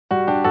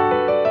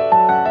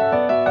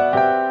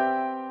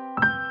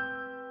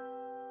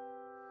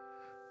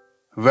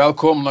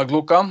Välkomna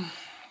klockan.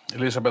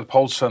 Elisabeth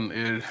Paulsen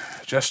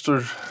gestor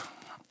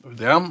i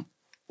det.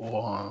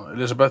 Og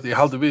Elisabeth, jeg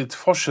halte vidt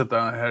fortsette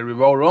her vi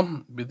var om.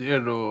 Vi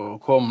og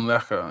kom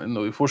nekka inn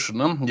i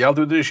forsene. Jeg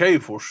halte vidt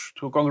tjejfors,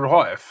 2 ganger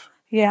HF.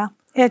 Ja,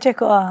 jeg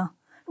tjekker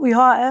i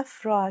HF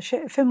fra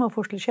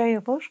 45 til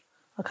tjejfors,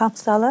 av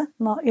Kampstallet.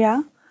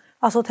 Ja,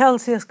 altså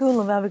til å si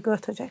skolen var vi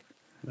gøtt og tjekk.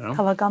 Det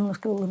var gamle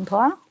skolen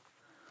da.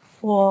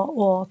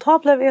 Og da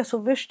ble jeg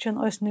så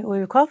virkjen også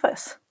i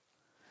KFS.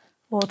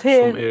 Og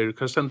til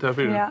hva stendt her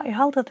for? Ja, jeg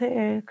halte at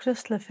det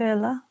kristelig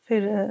fele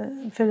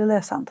for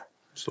lesende.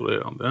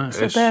 Studerande,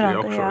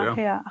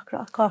 ja,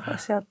 akkurat.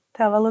 KFS, ja,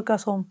 det var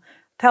lukket som,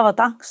 det var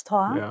dankst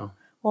da. Ja.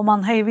 Og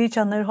man hei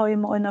vidtjenner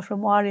hjemme og innan fra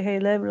Mari,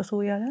 hei lever og så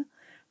gjøre.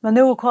 Men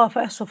nå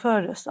KFS og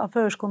føres, av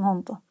føreskolen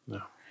hånden.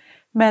 Ja.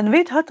 Men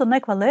vi hadde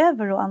nekva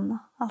lever og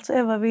annet.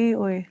 Altså var vi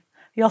og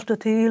hjelpte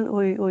til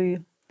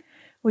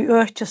og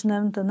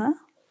økesnevntene.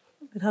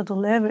 Vi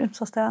hadde lever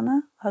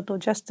imsastene, hadde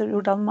gjester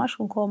ur Danmark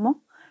som kom.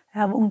 Jeg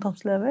har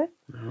ungdomslever.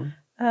 Ja.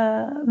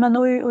 Men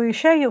i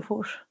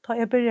Tjejofors, da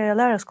jeg begynte i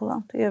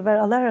lærerskolen, jeg var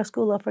i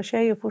lærerskolen fra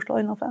Tjejofors til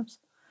 51.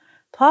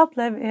 Da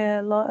ble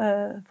jeg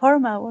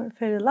formøver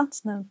for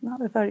landsnevntene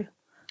i Førje.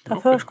 Da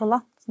først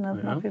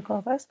landsnevntene for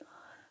KFS.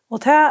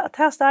 Og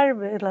til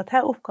starve, eller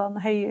til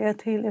oppgaven, jeg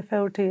til i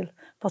forhold til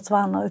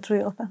Botswana i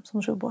 53 som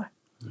 20 år.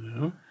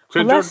 Ja.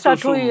 Hva gjør du som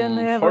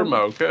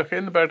formøver? Hva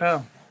innebærer det?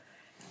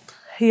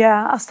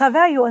 Ja, altså det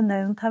var jo en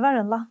nevnt, det var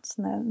en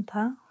landsnevnt,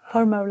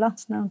 formøver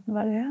landsnevnten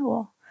var det,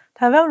 og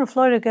det var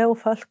flere gode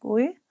folk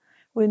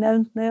i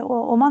nevntene,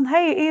 og man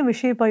har i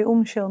kipet i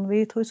omkjøn,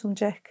 vi tog som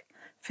Jack,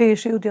 4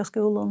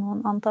 studieskolen,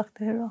 og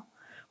antakte her,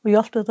 og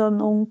hjelpte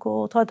dem unge,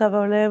 og ta det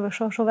var elever,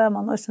 så var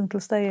man også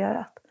til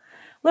stedet.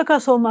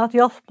 Lukket som at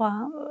hjelpe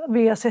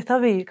via sitte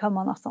vi, kan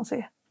man nesten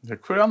si. Ja,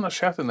 hva annars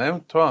skjer det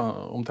nevnt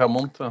om det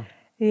måneden?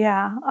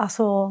 Ja,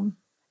 altså,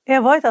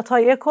 jeg vet at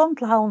jeg kom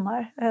til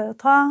Havnar,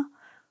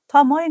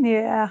 ta mener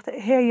jeg at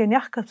Heien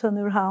Jakobsen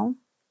ur Havn,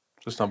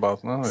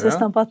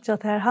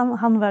 Sistanabatna,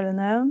 han var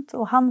nevnt,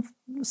 og han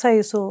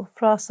sier så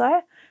fra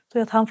seg,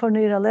 så at han får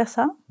nyre å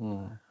lese.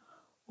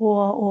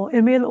 Og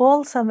Emil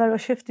Olsen var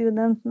og skiftet jo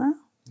nevntene.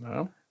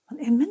 Ja.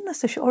 Men jeg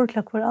minnes ikke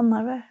ordentlig hver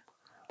annen var.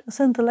 Det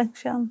er ikke lenge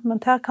siden, men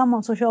der kan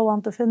man så sjå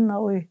an til å finne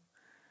i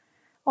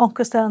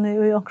Onkestene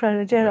og i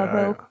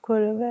Onkreregerabok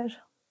hvor det var.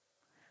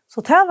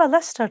 Så det var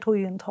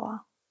Lestertogen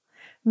ta.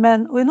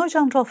 Men i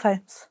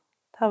 1905,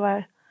 det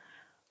var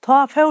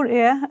ta for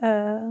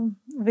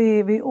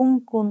vi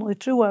ungen og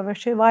troer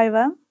vers i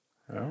Veiven,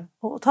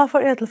 og ta for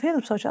til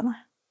Philipsøkjene.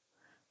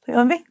 Det er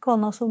en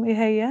vinkone som i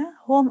Heie,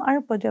 hun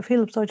arbeidet i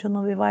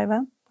Philipsøkjene i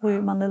Veiven, og i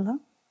Manila.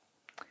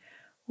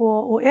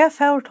 Og jeg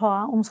for ta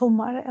om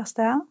sommeren i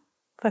sted,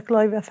 fikk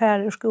løyve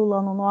ferie i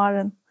skolen, og nå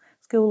er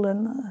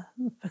skolen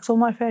fikk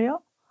sommerferie.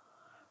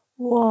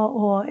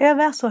 Og jeg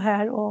var så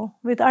her, og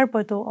vi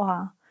arbeidet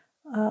av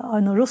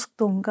en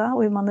ruskdunga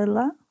i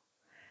Manila,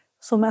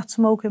 som et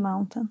Smoky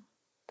Mountain.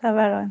 Det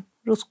var en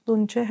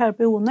ruskdunge, her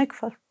bor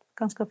nekfolk,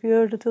 ganske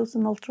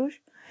 40.000 altrus,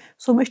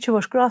 som ikke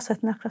var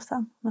skrasett nekra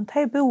sted, men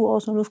de bor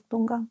også som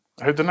ruskdunga.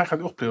 Har du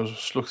nekket opplevd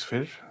slukt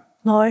før?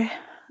 Nei,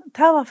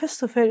 det var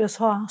først og før jeg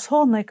sa,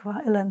 så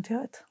nekva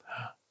elendighet.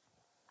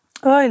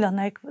 Øyla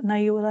nekva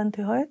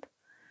elendighet.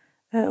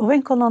 Og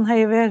vinkonen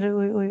har vært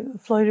i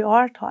flere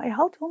år, jeg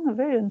har alltid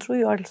vært en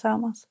 3 år til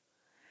sammen.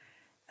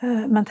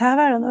 Men det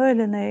var en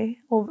øyla nei,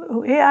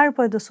 og jeg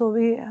arbeidet så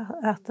vi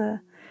at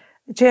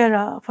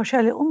gjøre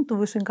forskjellige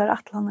undervisninger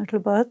atlaner til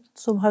bød,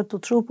 som hadde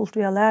trobult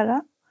vi å lære.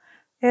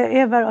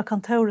 Jeg var av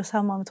kontoret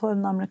sammen med 2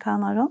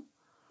 amerikanere,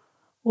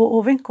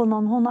 og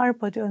vinkonen, hun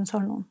arbeidet i en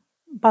sånn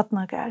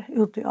badnager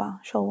ute av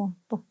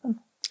sjåvåndumpen.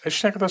 Jeg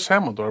ikke det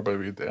samme du arbeider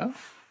vid det?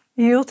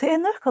 Jo, det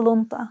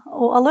nøkkelunta,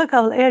 og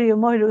allikevel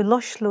jo mer i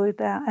Loslo i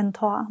det enn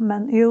ta,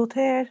 men jo,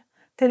 det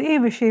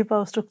iverskip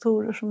av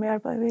strukturer som jeg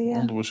arbeider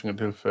vid. Undervisninger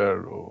til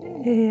før,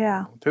 og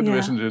ja, det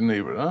er det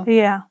niver, da?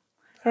 Ja.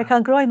 Jeg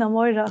kan grøyne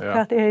mer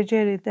hva det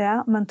gjør i det,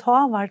 men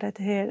ta var det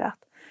her at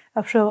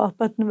jeg prøver at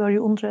bøttene var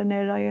jo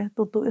undernere,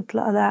 og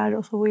ytla lære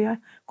og så videre.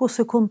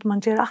 Hvordan kunne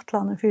man gjøre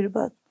atlaner for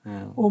bøtt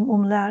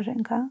om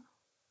læring?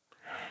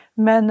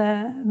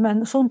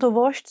 Men sånt og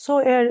vårt, så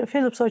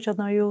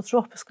Philipsøkjene jo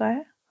tropiske,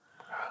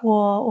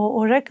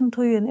 og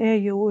rekentøyen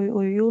jo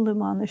i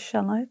julemann, ikke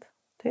kjennet.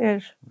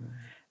 Det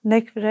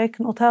nekv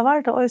reken, og det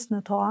var det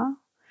øsne ta.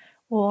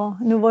 Og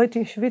nå vet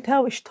jeg ikke, vi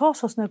tar ikke ta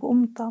så snakk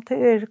om det.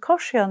 Det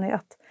korsgjerne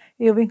at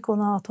jeg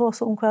vinkorna ta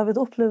så om hva vi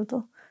opplevde.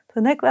 Det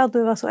var nekv at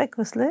det var så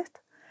ekvisligt,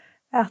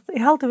 at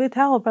jeg halte vi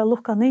tar og bare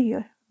lukka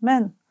nye.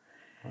 Men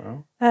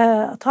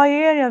ta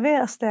jeg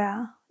ved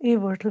sted i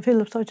vår til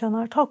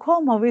Philipsøkjene, ta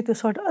kommer vi til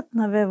sort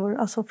øtnevever,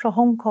 altså fra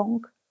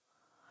Hongkong.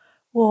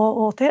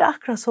 Og det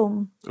akkurat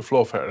som i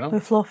flåfärd.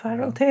 I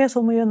flåfärd, og det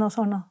som å gjøre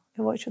sånne,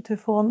 det var ikke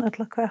telefon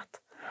eller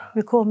kvart.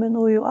 Vi kom inn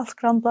og jo alt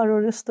skramblar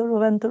og rister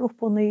og venter opp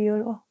og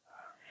nyer. Og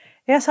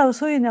jeg sa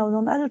så inn av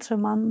noen eldre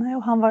mann,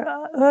 og han var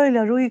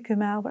øyelig ryke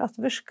med, og at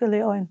virkelig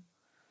øyn.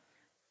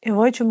 Jeg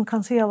vet ikke om man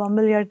kan si at han var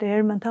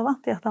milliardær, men det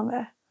vant jeg at han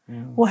var.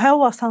 Og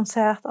høyest han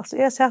sett, altså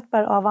jeg sett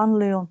bare av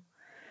vanlig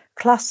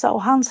klasse,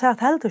 og han sa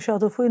at helt ikke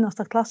at det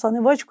finaste klassen.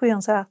 Jeg vet ikke hva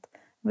han sa at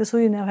vi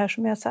så inn i her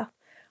som jeg sa.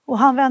 Og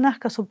han var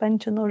nekka så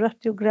benchen og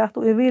rødt og greit,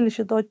 og jeg ville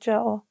ikke dodge.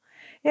 Og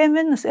jeg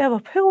minnes jeg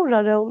var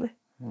pura rolig.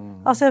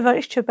 Altså jeg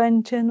var ikke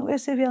benchen, og jeg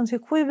sier vi han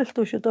sier, hvor vil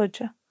du ikke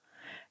dodge?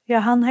 Ja,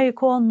 han har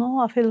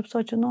kono av Philips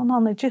og noen,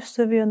 han er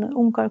gifte ved en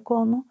ungar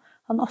kono.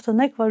 Han ofte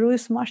nekva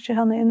rusmarsje,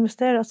 han er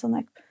investeret så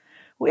nekva.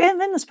 Og jeg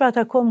minnes bare at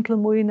jeg kom til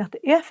moin at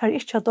jeg får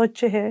ikke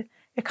dodge her.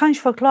 Jeg kan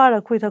ikke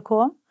forklare hvor det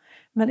kom,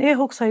 men jeg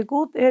husker i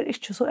god er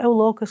ikke så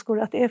eulogisk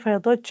at jeg får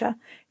dodge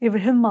over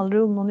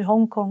himmelrummen i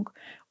Hongkong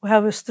og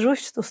har vi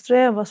strust og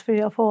strevas for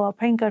å få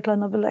penger til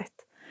en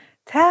billett.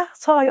 Det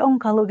sa jeg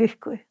omkring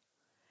logikk i.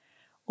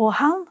 Og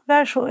han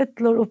var så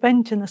ytler og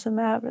benchene som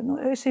er, og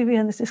jeg sier vi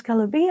henne, jeg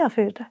skal be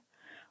for det.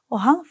 Og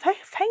han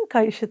fengt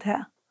ikke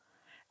til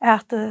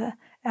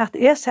at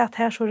jeg satt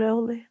her så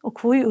rolig,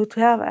 og hvor jeg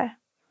utrever.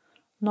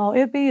 Nå,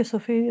 jeg ber så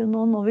for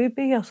noen, og vi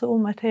ber så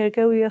om at jeg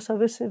går i så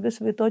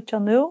hvis vi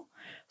dodger nå,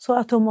 så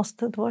at du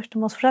måste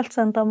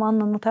frelsende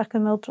mannen og takke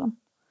med den.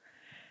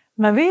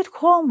 Men vi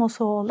kom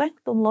så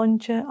lengt om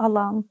lunsje av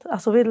land,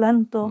 altså vi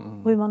lente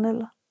i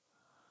Manila.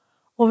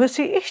 Og hvis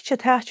vi ikke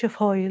tager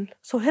feil,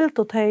 så helt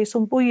og de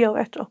som bor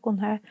etter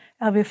oss her,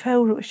 er vi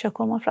for å ikke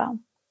komme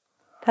fram.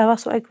 Det var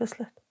så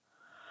ekvislig.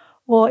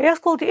 Og jeg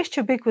skulle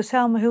ikke bygge ved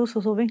samme hus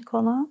som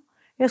vinkene.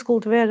 Jeg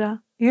skulle være,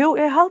 jo,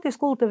 jeg alltid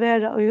skulle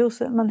være i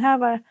huset, men her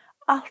var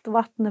allt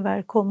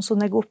vattnet kom så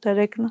när upp där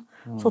regna.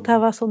 Så det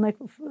var så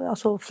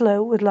alltså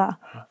flow eller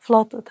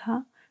flottet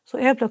här. Så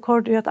jag blev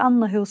kort i ett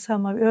annat hus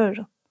hemma vid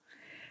Öre.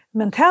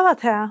 Men det var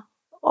det,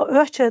 och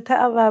öket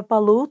det var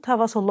balut, det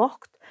var så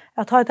lågt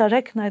att det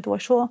regnade det var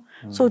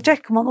så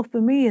gick man upp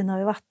i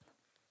myna i vatten.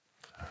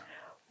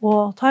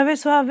 Och tar vi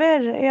så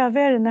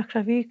är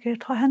några veckor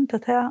ta hänt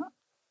det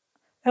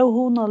och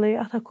honali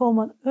att det kom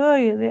en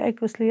öjlig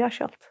ekvislig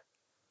järskalt.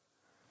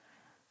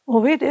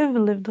 Och vi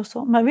överlevde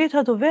så. Men vi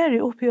hade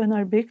varit uppe i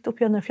en bygd,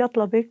 uppe i en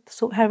fjällabygd.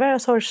 Så här var det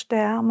så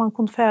där man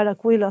kunde färda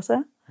kvila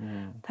sig.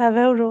 Det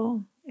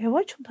var jag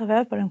vet inte om det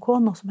var bara en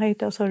kona som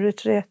hette så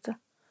retrete.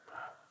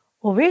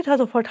 Och vi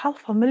hade fått halv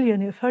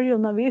familjen i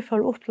förrjun när vi för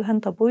upp till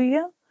hämta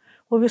bojen.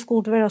 Och vi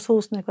skulle vara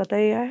så snäcka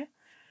det är.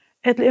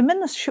 Jag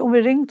minns inte om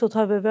vi ringde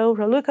och vi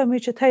var. Lika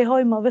mycket till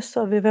hemma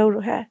visste vi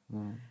var här.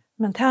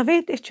 Men det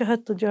vet inte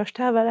hött att görs.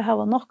 Det var det här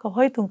var något av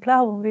höjt och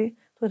kläven vi.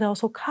 Det var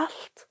så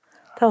kallt.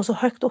 Det var så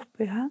högt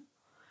uppe här.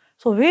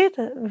 Så vi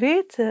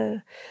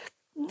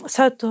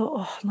satt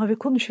och när vi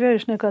kunde inte vara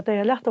snäcka det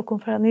är lätt att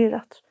komma ner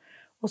rätt.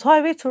 Och så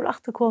har vi tror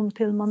att det kom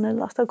till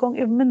Manila. Så gång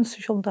jag minns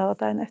inte om det var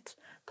det nätt.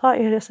 Ta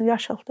är det som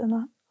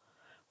hjärtsalterna.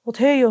 Och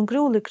det är ju en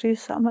grolig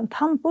krisa. Men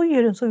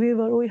tandbojeren som vi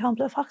var i, han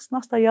blev faktiskt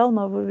nästan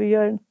jävna vad vi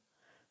gör.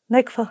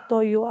 Nekfatt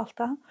døy og alt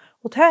det.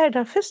 Og det er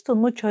de første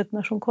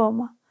nødkjøytene som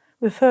kommer.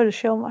 Vi fører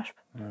sjømarsp.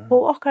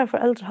 Og okkar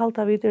foreldre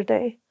halte videre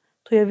deg.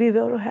 Så vi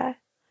var her.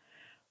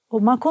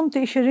 Og man kunne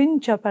ikke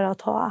ringe bare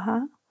ta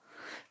her.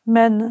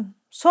 Men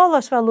så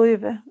løs var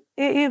livet.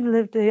 Jeg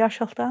overlevde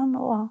hjertsalten.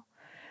 Og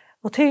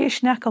det er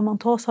ikke noe man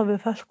tåser ved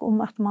folk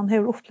om at man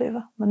har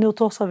opplevd. Men nå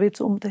tåser vi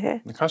om det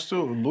her. Men kan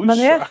du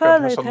lyse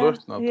akkurat disse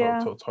løtene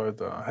at ta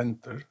det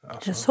henter?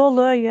 Det er så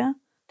løye.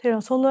 Det er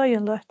en så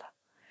løyen løte.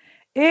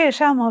 Jeg er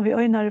sammen med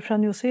øynere fra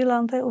New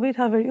Zealand, og vi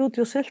har vært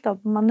ute og sylta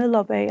på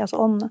Manila Bay, altså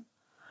ånden.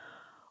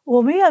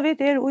 Og mye vi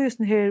er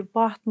uisen her,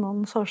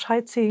 baten, så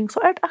sightseeing, så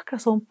er det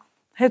akkurat som,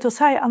 helt å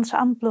si andre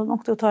antlen,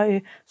 og til å ta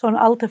i sånn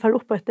alt det for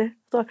oppe etter.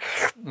 Så,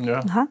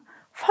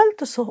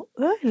 følte så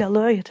øyelig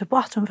løye til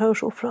baten for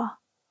så fra.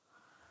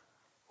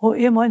 Og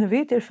jeg mener,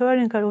 vi er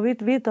føringer, og vi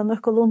vet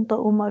nøkkelunta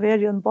om å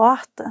være en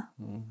bate.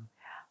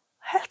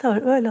 Helt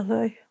over øyelig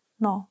løye.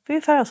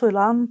 Vi färdas så i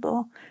land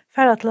och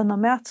färdas till en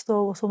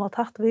mätstå som har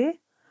tagit vi.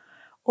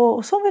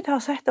 Och som vi har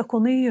sett att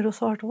konir och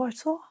svart och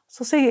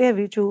så säger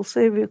vi Jules,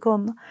 säger vi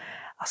kon.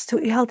 Alltså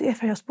i allt är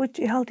färdas bort,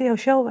 i allt är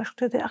självverk,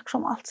 det är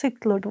som allt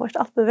cyklar, det var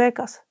allt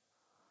bevegas.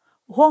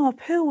 Och hon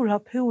var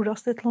pura,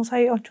 så det hon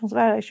säger att hon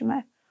svär inte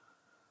med.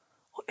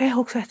 Och jag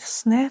har också ett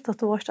snett att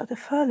det var att det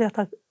följer att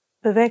det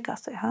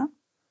bevegas sig här.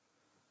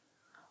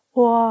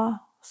 Och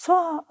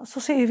så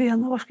säger vi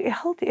henne,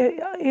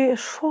 jag är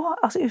så,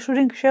 alltså jag är så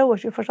ring själv,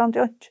 jag förstår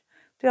inte.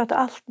 Det är att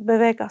allt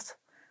bevegas.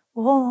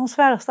 Och hon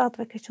svärar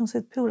stadigväck inte hon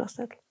sitt pura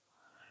ställ.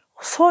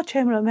 Och så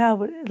kommer de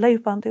med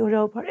lejpande i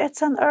Europa.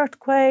 It's an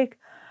earthquake.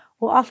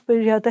 Och allt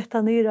börjar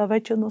detta ner av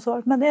väggen och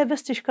så. Men jag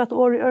visste inte att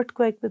året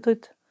earthquake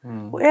betydde.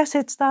 Och jag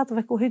sitter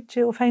stadigväck och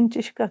hittar och fänger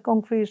inte att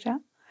gång för sig.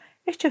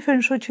 Inte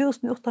förrän så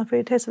tjusen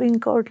utanför det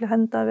svingar ordentligt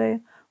hända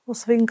vägen. Och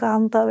svingar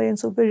hända vägen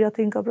så börjar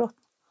tinga brott.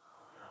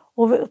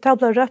 Och det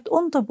blev rött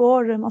under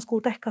båret, man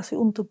skulle täcka sig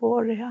under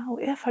båret, ja,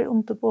 och jag far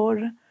under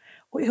båret.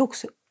 Och jag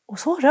också, och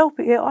så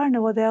råpade jag Arne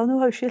var det, och nu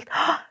har jag skilt,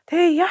 det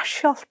är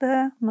hjärtskalt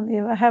det, men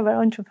jag här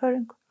var inte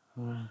förrän.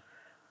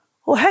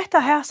 Och detta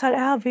här så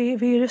är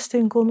vi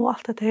rystingen och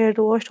allt det här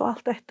då, och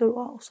allt detta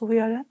och så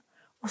vidare.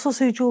 Och så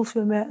säger Jules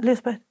vi med,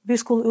 Lisbeth, vi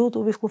skulle ut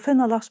och vi skulle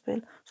finna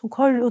lastbil, som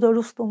kör ut av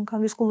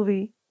rustningen, vi skulle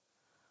vi.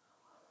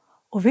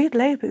 Och vi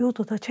lever ut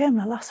och det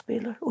kommer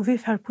lastbilar, och vi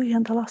fär på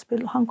en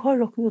lastbil, och han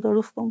kör också ut av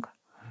rustningen.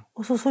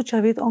 Och så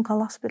såg vi att han kan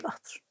lastbil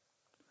efter.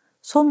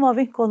 Som var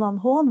vinkonan,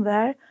 hon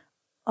var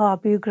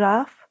av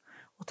biograf,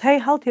 og de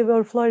alltid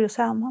var flere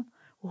sammen.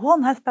 Og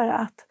hon helt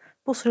bare at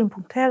busseren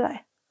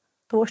punkterer.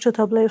 Det var ikke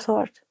til å bli så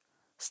hårdt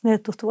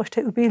snett, og det var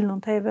ikke til bilen om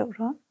de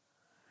var.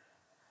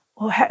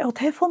 Og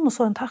de funnet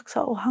så en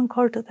taxa, og han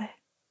kørte det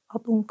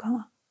av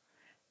ungarna.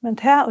 Men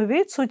det og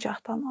vi så ikke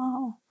at han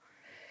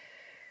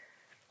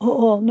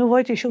og nu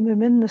vet jeg ikke om vi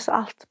minnes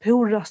alt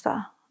pureste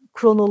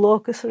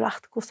kronologisk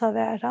rett hvordan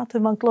det var, at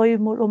man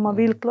glemmer og man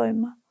vil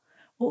glemme.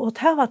 Og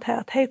det var det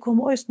at de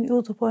kom også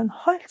ut på en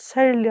helt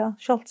særlig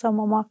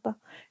kjøltsamme måte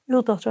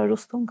ut av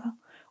Rustunga.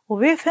 Og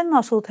vi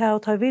finner så til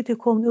at vi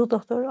kom ut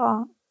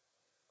av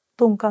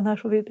Dunkan her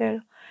så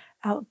videre.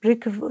 Ja,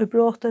 brygg i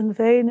bråten,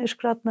 veien i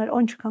skrattene,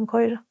 og ikke kan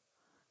køre.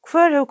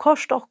 Hver er jo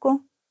korset dere?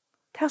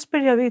 Det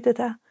spør jeg vidt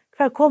det.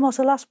 Hver kommer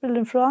seg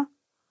lastbilen fra?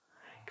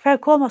 Hver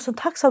kommer seg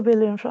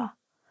taxabilen fra?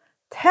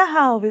 Det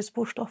har vi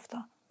spurt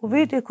ofte. Og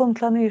vi kom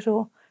til ned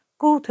og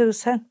god til å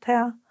sende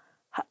det.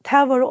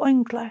 Det var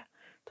enklere.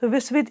 Så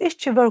hvis vi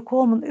ikke var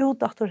kommet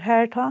ut etter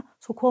her,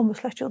 så kom vi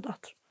slett ut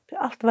etter.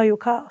 Alt var jo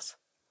kaos.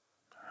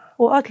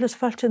 Og alle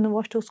følgene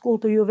våre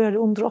skulle jo være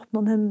under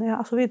åpnen henne.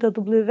 Altså vi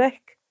hadde blitt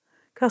vekk.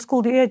 Hva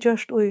skulle jeg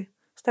gjøre i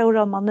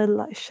Stora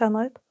Manila, ikke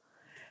kjennet?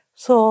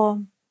 Så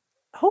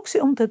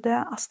også om det,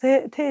 altså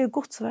det er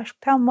godsverk.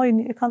 Det er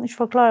mye, jeg kan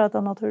ikke forklare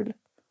det naturlig.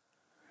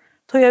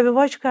 Så jeg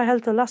vet ikke hva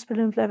helt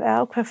lastbilen ble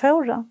av, hva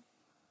fører.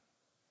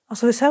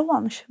 Altså vi så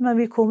han ikke, men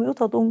vi kom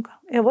ut av unga.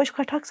 Jeg vet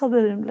ikke hva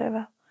taxabilen ble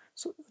av.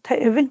 Så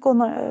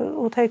vinkorna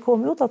og de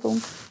kom ut av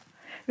unga.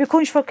 Vi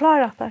kunne ikke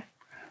forklare det.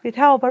 Vi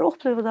har bare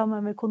opplevd det,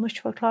 men vi kunne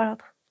ikke forklare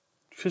det.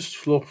 Først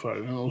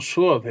flåkfaren, og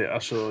så det,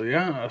 altså,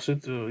 ja, altså,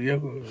 jeg...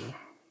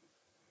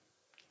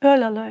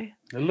 Øla løy.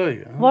 Det løy,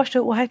 ja. Varst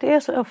og det er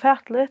så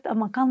ufattelig at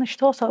man kan ikke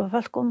ta seg over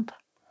folk om det.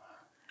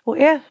 Og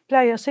jeg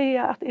pleier å si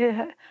at det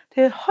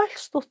er helt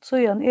stort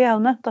siden jeg har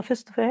nevnt det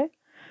første før,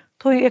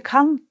 så jeg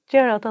kan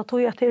gjøre det,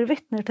 så jeg er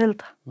vittner til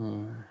det.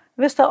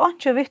 Hvis det er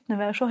ikke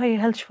vittner, så har jeg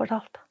helst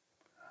fortalt det.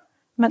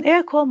 Men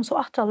jeg kom så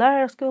etter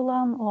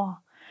lærerskolen,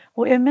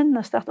 og jeg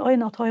minnes at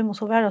øyne av tøymen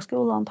så var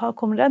skolen, da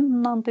kom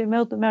rennende i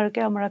møte med og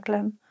gammel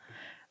klem.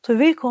 Så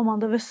vi kom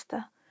an det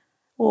visste,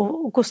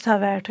 og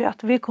hvordan det var til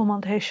at vi kom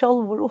an til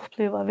selv å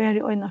oppleve å være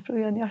i øyne for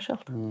øyne jeg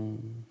selv.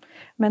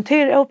 Men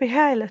det er oppe i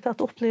heilet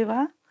at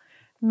oppleve,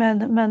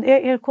 men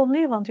jeg kom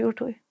livet til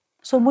gjort.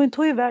 Så min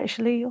tøy var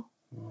ikke livet.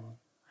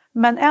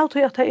 Men jeg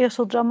tror at det er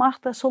så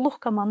dramatisk, så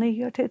lukker man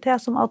nye til det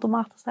som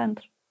automatisk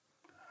ender.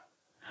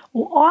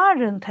 Og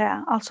åren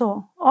til,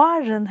 altså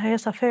åren har jeg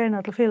sett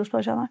feriene til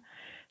friluftsplassene,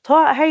 da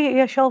har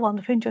jeg selv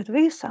det finnes et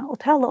vise og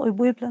tale i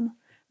Bibelen.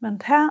 Men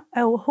det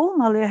er jo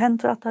hundelige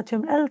henter at det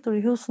kommer eldre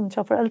i husen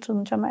til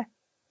foreldrene kommer.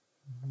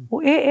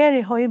 Og jeg er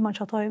i høyman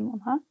til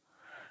tøymen,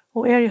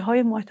 og jeg er i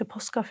høyman etter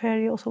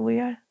påskeferie og så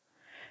videre.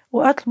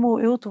 Og alt må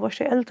ut og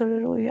være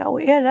eldre,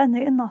 og jeg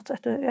renner innat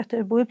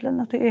etter Bibelen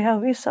at jeg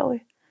har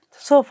viset.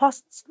 Så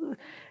fast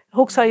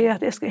hokser jeg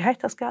at jeg skal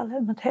hete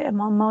skale, men det,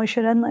 man må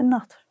ikke renne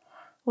innat.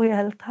 Og jeg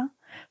helt det.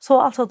 Så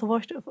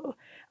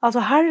altså,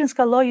 Herren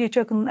skal løye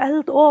kjøkken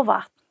eld og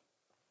vatten.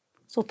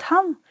 Så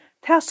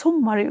det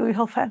sommer i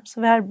 90,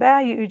 vi har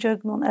bæge i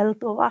kjøkken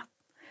eld og vatten.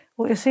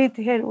 Og jeg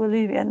sitter her og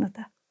liv igjen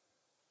det.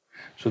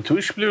 Så du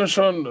ikke blir en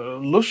sånn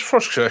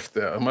lustforskrekt,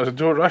 men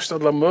du har reist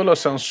alle møller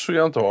sen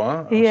søgjent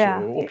også,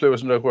 og opplever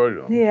som det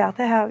akvarium. Ja,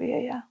 det har vi,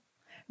 ja.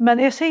 Men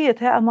jeg sier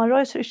til at man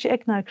røyser ikke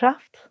egnar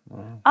kraft.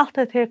 Alt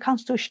det her kan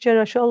du ikke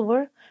gjøre selv,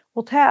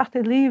 og det at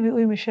det livet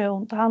i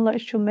misjon, det handler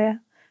ikke om meg,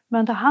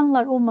 men det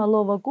handler om å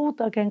lova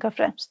god å genga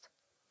fremst.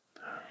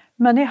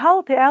 Men i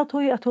halte jeg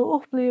tog at du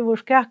opplever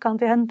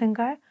skakende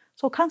hendingar,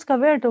 så kanskje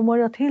være det må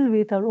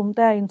tilvidere om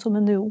dagen som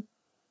er nå.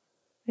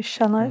 Jeg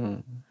kjenner.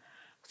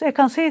 Så jeg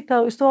kan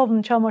sitte i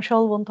stoven til meg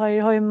selv og ta i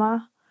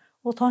hjemme,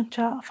 og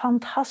tenke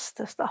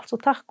fantastisk, altså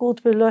takk god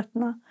for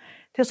løtene.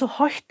 Det er så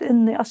høyt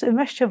inne, altså jeg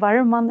mest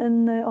varmen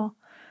inne, og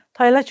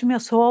da jeg lett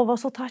meg å sove,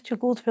 så takk jeg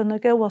god for en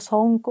gode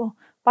sång, og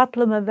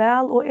battle meg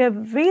vel, og jeg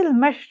vil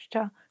mest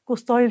hvor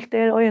stolt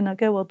det er øyne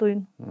gode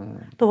døgn.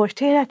 Det var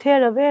ikke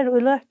til å være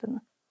i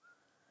løtene.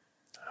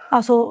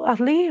 Altså, at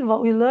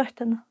livet i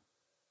løtene.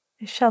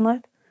 Jeg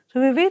kjenner det. Så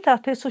vi vet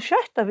at det er så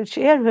kjøtt at vi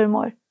ikke er her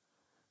mer.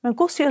 Men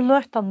hvordan er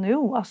løtene nå?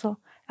 Altså,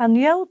 jeg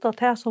njøter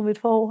det som vi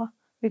får,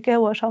 vi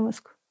gode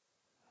sammensk.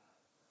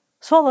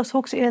 Så la oss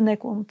også en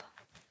ekund.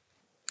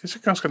 Det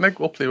er ganske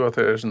nek oppleve at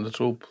det er sånn det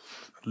tror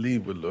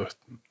livet i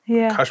løten.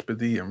 Karpe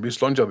diem, vi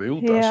slånger det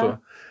ut, altså.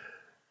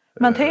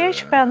 Men det er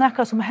ikke bare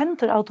noe som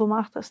henter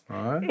automatisk.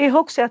 Jeg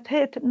husker at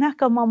det er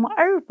noe man må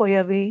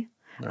arbeide ved,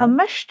 av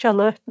mest av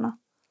løtene.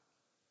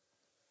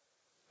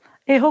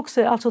 Jeg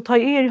husker, altså, da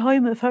jeg er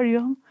hjemme i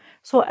førjen,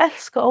 så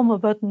elsker om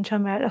og bøtten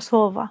kommer å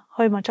sove,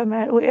 hjemme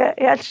kommer, og jeg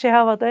elsker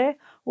å ha det,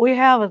 og jeg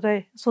har det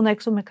så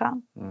nek som jeg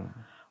kan.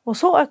 Og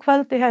så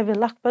kveld har vi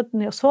lagt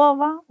bøtten i å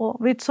sove, og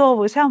vi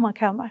sover i samme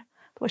kammer.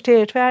 Det var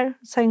styrt hver,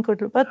 senker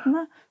til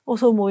bøttene, og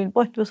så må vi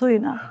bort ved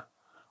søgene.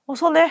 Og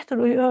så leter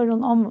du i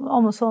øren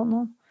om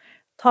sånn,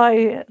 ta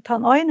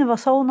en øyne var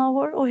sånn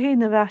over, og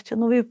henne vet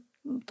ikke, når vi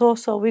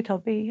tåser og vi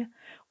tar bie.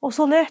 Og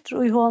så leter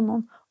du i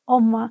hånden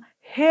om at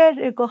her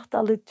er godt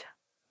av litt.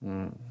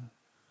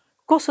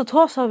 Gosse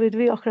tåsa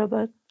vi akkurat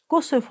bøtt.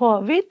 Gosse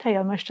få vi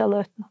teia mest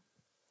løtene.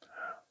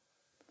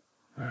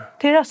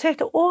 Til å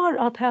sette år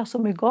at det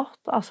som er godt,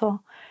 altså,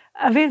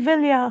 jeg vil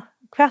vilja,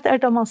 hva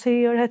det man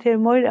sier, det er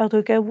mer at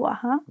du går,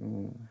 ha?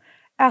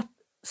 At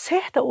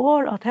sette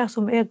år at det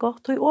som er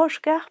godt, og i år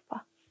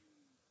skapa.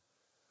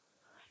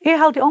 Jeg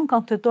har alltid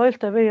omgang til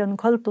dølt av en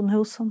kulten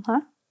husen,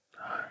 ha?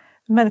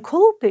 Men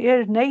kulten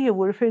er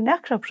nøyevord for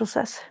nekra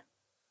prosess.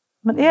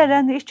 Men er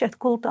den ikke et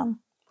kulten.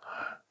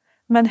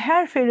 Men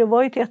herfor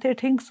vet jeg at det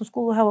er ting som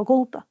skulle ha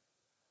kulten.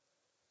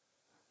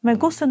 Men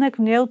gossen er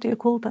njøt i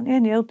kulten, er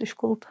njøt ikke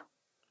kulten.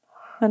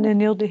 Men det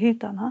njøt i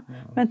hitan, ha?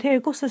 Men det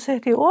er gossen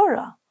sett i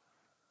åra,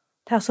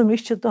 det som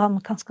ikke dan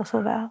kanskje så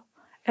vel.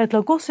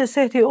 Eller gossen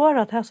sett i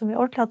åra, det som er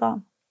ordentlig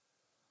dan.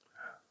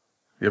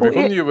 Ja, vi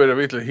kunne jo være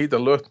virkelig hita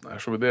løtene,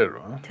 så vi det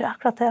da. Det er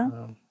akkurat det.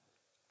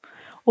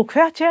 Og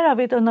hva gjør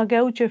vi denne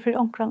gaudje for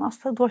omkring?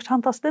 Altså, du har ikke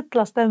hantet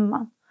stilla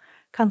stemmen.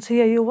 Kan si,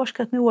 jo, hva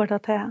skal nå er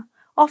det til?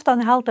 Ofte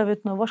han halter vi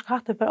nå, hva skal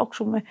hatt det bare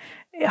også med,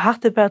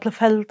 hatt det bare til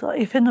felt,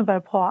 jeg finner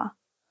bare på.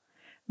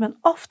 Men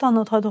ofte han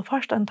tar du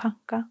først en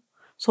tanke,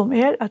 som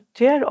er at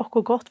gjør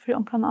okkur godt for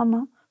omkring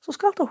annan, så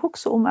skal du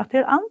huske om at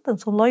det er anden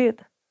som løyer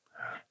det.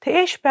 Det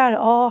er ikke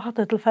bare, hatt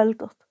det til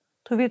feltet.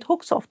 Du vet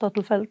huske ofte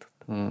til feltet.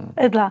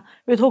 Eller,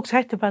 vi huske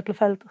hette bare til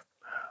feltet.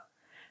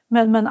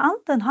 Men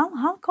anden,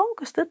 han kom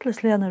ikke stille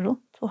lene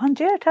rundt, og han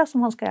gjør det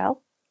som han skal,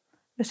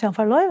 hvis han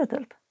får løyve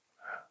til det.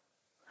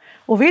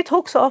 Og vi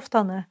huske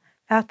ofte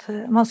at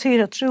man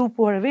sier at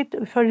trobåere,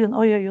 vi følger en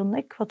øye jo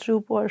nekva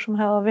trobåere som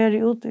har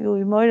vært ute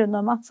i morgen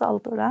og masse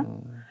alt og det.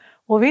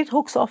 Og vi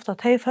huske ofte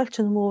at de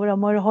følelsene må være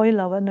mer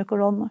høyla av enn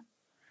korona.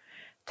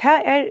 Det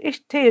er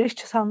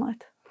ikke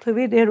sannhet. For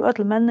vi er jo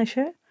alle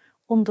mennesker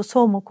under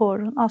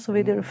sommerkåren. Altså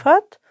vi er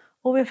født,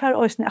 og vi får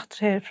også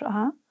etter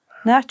herfra.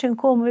 Nætjen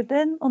kommer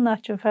vi inn, og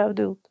nætjen får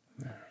vi ut.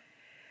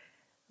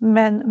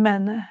 Men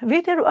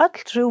vi er jo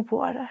alle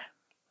trobåere.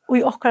 Og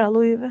i okkara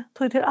livet,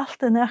 så er det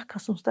alltid nækka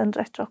som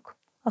stender etter oss.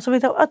 Altså vi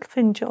har alle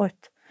finnet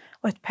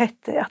et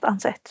pette at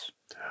ansett.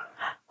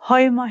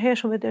 Heima her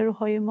som vi er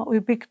heima, og i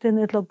bygden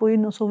et eller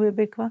byen som vi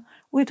bygger.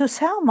 Og i det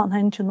saman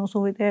hensyn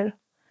som vi er.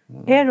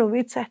 Og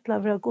vi settler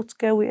over Guds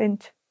gau i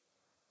end.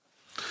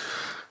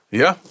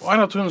 Ja, og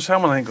en av tunne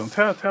sammenhengen,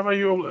 det var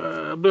jo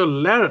ble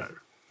lærer.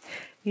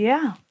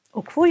 Ja,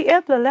 og hvor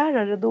jeg ble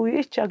lærer, da er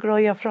ikke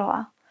grøya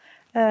fra.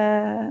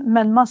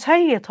 Men man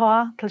sier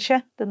ta til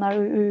kjentene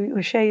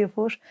og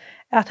tjejefors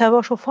at det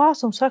var så få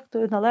som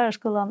søkte under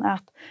lærerskolen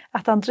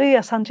at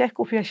Andreas han gikk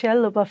opp i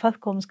kjell og bare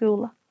fullkommen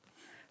skole.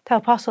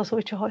 Det passet så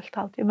ikke helt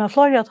alltid. Men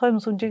flere av dem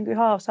som gikk i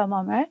hav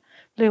sammen med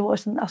ble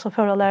også altså,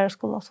 før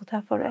lærerskolen, så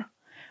det for det.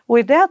 Og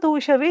i det du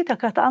ikke vet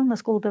hva det andre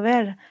skulle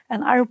være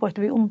en arbeid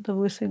ved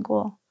undervisning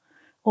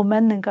og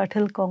menninger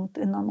tilgångt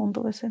innan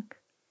undervisning.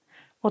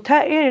 Og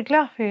det er jeg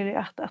glad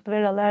for at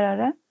være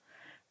lærere.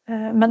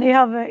 Men jeg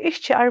har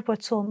ikke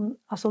arbeidet sånn,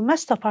 altså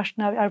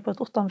mesteparten har jeg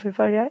arbeidet utenfor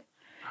førje,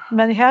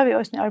 men jeg har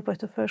også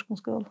arbeidet i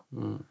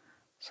førskolen.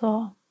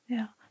 Så,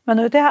 ja. Men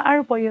det er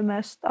arbeidet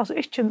mest, altså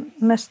ikke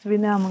mest ved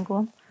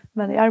nærmengående,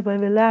 men jeg arbeider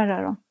ved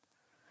lærere.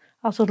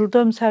 Altså til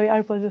døms har jeg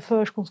arbeidet ved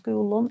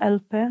førskolen,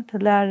 LP,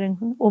 til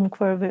læring,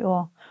 omkvarve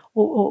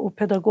og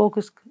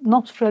pedagogisk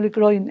nåmsfrølig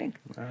grøyning.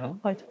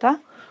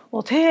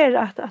 Og det er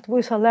at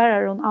vi sa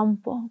lærere an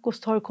på,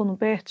 hvordan det kunne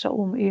bedre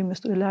om i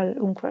mest og lærer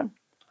omkvarve.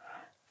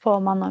 For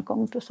manna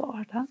gång til så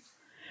har det.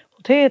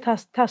 Og det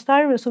er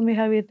starve som vi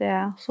har vidt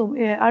det, som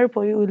er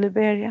arbeid i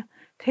Liberia,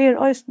 det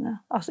er øysene.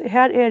 Altså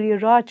her er i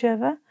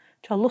rådgjøve,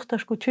 til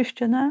lutherske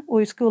kyrkjene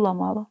og i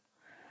skolemålet.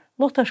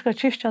 Lutherske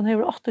kyrkjene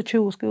har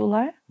 28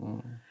 skoler,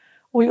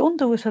 og i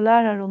undervise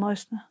lærere og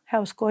øysene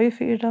har skøy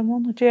for dem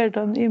og gjør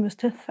dem i mest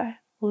tilfell,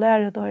 og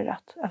lærer dem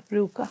at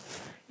bruke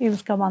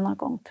imenska manna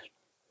gång til.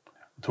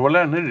 Du var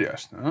lærer nere i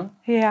Østene,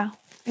 ja?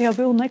 Jeg har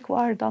bodd ikke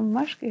år i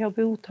Danmark, jeg har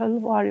bodd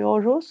 12 år i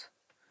Aarhus,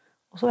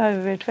 og så har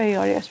vi vært 2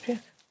 år i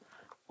Esbjerg.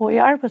 Og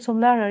jeg arbeidet som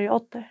lærer i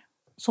Otter,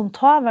 som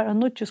tar var en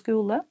nødje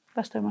skole,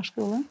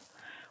 Vestermarksskolen.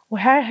 Og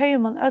her har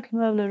man alle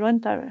mulige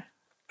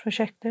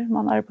røntarprosjekter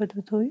man arbeider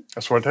ved tog.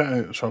 Altså var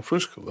det som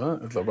friskole,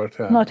 eller var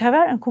det? Nå, det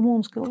var en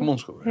kommunskole.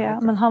 Kommunskole, ja.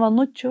 Men han var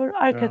nødjør,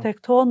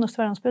 arkitektonisk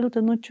var han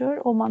spilte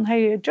nødjør, og man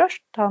har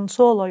gjort han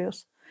så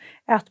løs,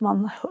 at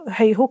man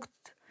har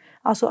hukt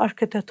alltså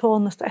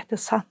arkitektonisk etter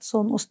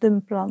Sanson og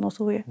Stimpran og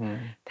så videre.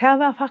 Det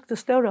var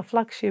faktisk større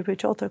flaggskip i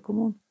Kjøter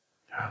kommun.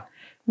 Ja.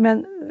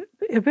 Men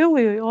jeg bor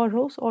jo i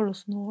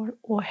Aarhus Nord,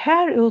 og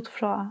her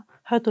utfra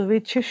hørte vi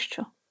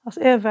kyrkja.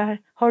 Altså jeg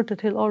hørte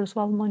til Aarhus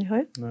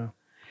Valmannhøy. Ja.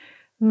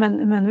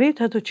 Men vi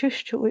hørte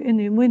kyrkja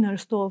inne i min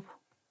stov.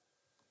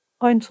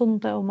 En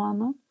søndag og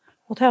mannen.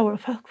 Og det var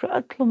folk fra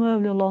alle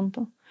mulige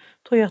London.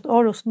 Tog at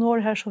Aarhus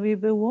Nord her som vi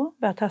bor,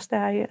 var det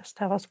stedet,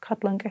 det var så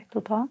kattlangett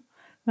å ta.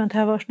 Men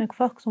det var sånne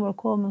folk som var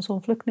kommet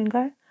som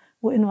flyktninger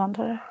og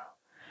innvandrere.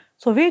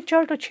 Så vi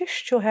gjør det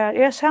kyrkja her.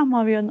 Jeg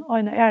sammen med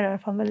en ære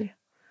familie.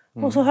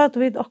 Og så hørte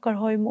vi okkar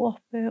hjemme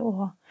oppe,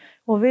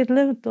 og vi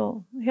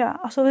levde, ja,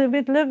 altså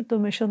vi levde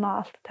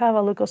missionalt. Det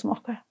var lukket som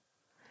okkar.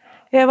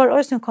 Jag var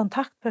också en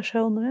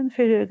kontaktpersoner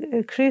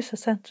för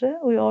krisecentret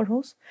i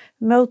Aarhus,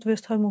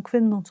 motvist har mot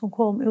kvinnor som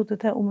kom ut i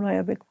det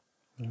området.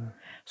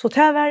 Så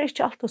det var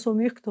inte alltid så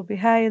mycket att bli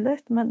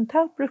heiligt, men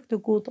det brukte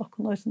god och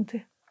någon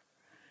till.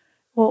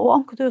 Och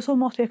anker så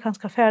måste jag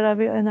kanske färra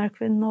vid en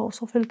kvinna och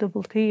så fyllde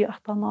politi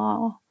att han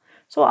och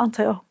så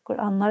antar jag och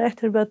andra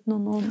efterböden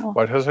och någon.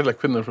 Var det särskilt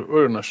kvinnor från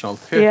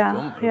övernationalitet?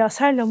 Ja,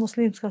 särskilt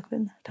muslimska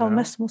kvinnor. Det var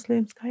mest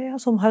muslimska, ja,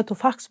 som hade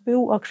faktiskt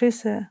bo av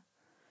krise.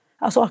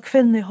 Alltså att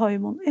kvinnor i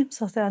Höjmon,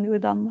 imsa ställen i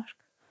Danmark.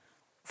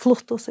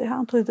 Flott att se,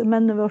 han tog inte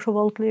männen var så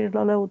våldliga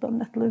eller låda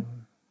med ett liv.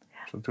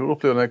 Så du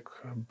upplever en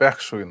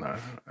backsugnar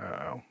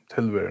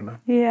tillvärende?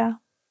 Ja,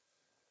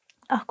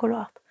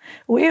 akkurat.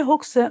 Och jag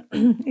också,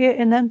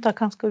 jag nämnde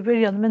kanske i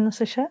början,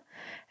 minns inte,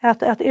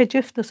 att jag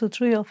gifte så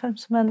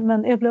 3,5,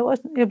 men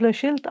jag blev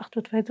skilt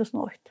efter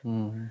 2008.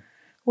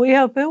 Och jag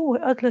har bo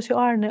ödles i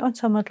Arne,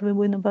 ensamhet med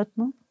mina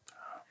bötterna.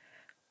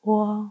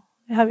 Och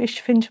jag har inte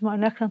finnet mig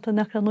nekran till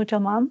nekran några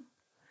man.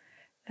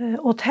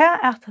 Och det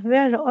att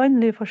vara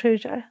ögnlig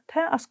försörjare,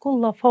 det att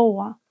skulle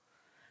få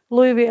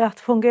livet att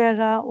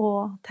fungera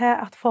och det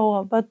att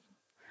få det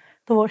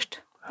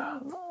vårt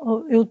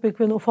och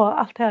utbyggvinn och få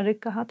allt det här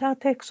rikka. Det har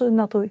täckt så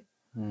innan du.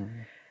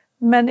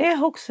 Men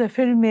jag också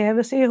för mig,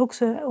 hvis jag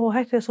också, och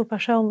det är så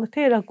personligt,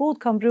 det är att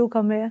God kan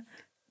bruka mig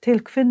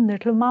till kvinnor,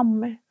 till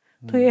mammor.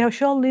 Så jag har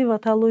själv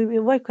livet till liv,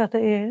 jag vet vad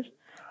det är.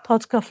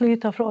 Att ska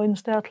flyta från en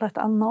sted till ett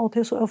annat och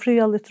till så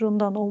fria lite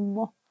rundan om.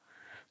 Och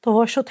då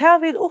var så det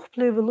vi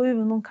upplever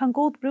livet, man kan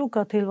God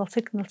bruka till vad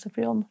signelse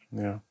för honom.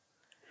 Ja.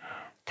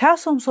 Det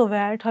som så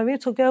värt, har vi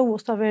så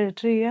gåst av er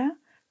tre,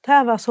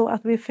 det var så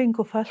att vi fick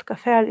och folk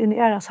affär in i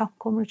era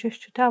samkommer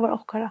kyrkor. Det var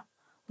också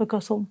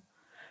lika som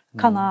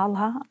kanal.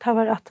 Det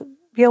var att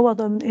bjöda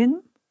dem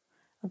in,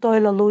 att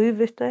dela liv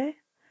vid dig,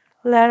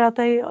 lära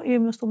dig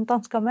just om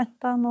danska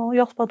mentan och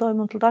hjälpa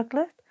dem till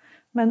dagligt.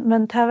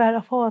 Men det var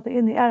att få det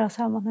in i era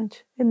sammanhang,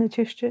 in i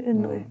kyrkor,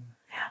 in i.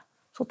 Ja.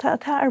 Så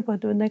det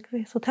arbetade vi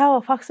inte. Så det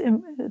var faktiskt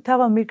det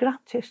var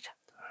migrantkyrka.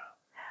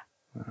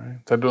 Nej,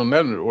 det du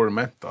nämner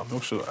ormentan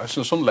också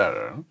som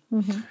lärare.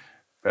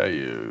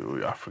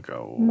 I Afrika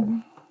och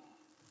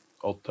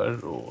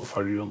Otter och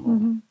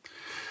Färjön.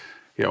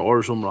 Ja,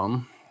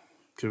 årsomran.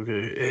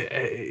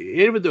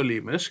 Är vi då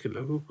limesk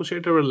eller hur ser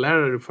det vara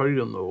lärare i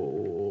Färjön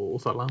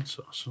och Talands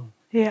alltså?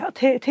 Ja,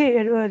 det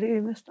är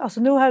ölimesk.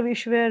 Alltså nu har vi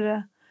inte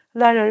varit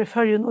lärare i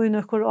Färjön i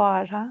några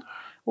år.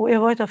 Och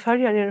jag vet att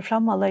Färjön är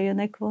framåt i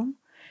Nekvon.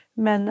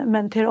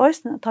 Men till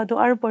Øysene, tar du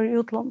arbeid i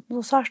utlandet,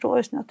 så sier du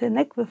Øysene at det er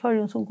nekve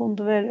Färjön som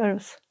kunne være i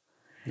Ørves.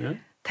 Ja.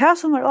 Det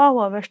som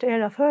avhverst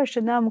er at først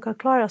når man kan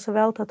klare seg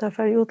vel til at det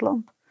er i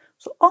utlandet.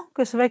 Så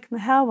ånkes vekkene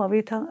her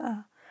vi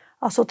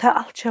altså til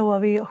alt kjøver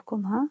vi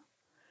åkken.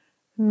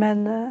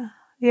 Men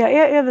ja,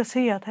 jeg vil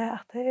si at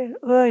det er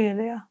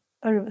øyelig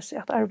Ørves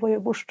at arbeid i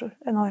bostor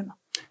enn Høyma.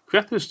 Hva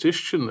er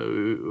styrken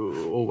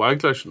og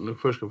veiklarsen i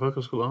første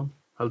folkeskolen?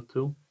 Helt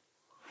til?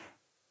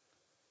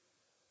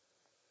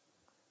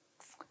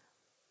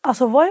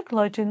 Alltså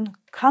veiklarsen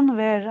kan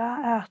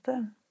være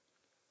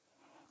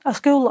at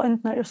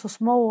skoleøyntene er så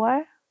små.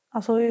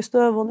 Alltså i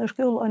støvun er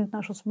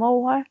skoleøyntene så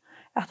små.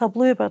 At det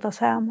blir bare det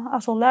samme.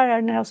 Alltså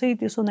lærerne har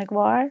sitt som jeg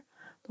var.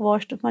 Det var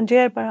ikke, man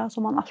gjør bare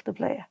som man alltid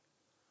pleier.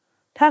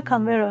 Det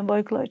kan være en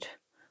veiklarsen.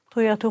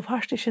 Så jeg tror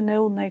først ikke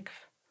noe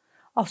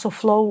altså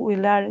flow i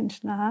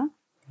læringene.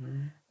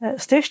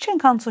 Styrken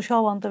kan så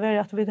sjåvande være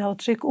at vi har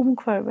trygg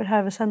omkvarver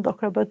her vi sender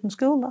dere bøtten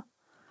skole.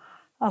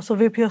 Alltså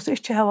vi behöver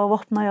inte ha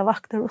vattna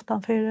vakter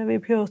utanför. Vi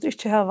behöver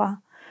inte ha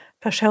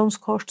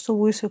personskort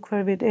så visar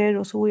kvar vi är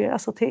och så är.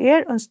 Alltså det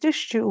är en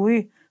styrka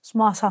i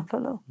små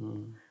samhällen.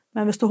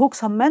 Men hvis du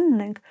huxar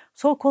männing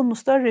så kommer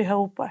större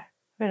hopar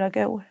vara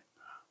gåor.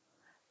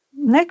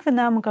 Nekve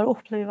närmare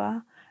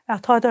uppleva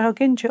att ha det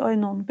har inte i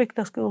någon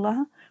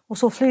bygdaskola och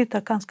så flytta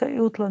ganska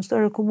ut till en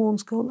större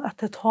kommunskola att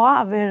det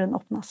tar världen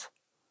öppnas.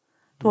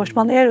 Då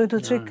man är ute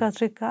och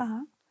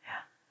trycka.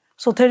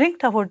 Så det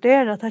ringte av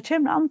det att det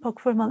kommer an på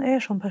hur man är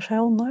som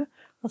personer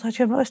och det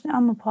kommer också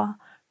an på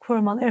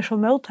hur man är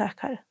som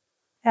mottagare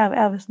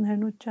av sån här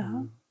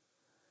nutja.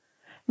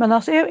 Men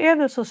alltså jag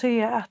vill så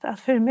säga att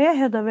för mig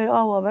har det varit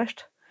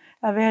avvärst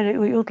att vara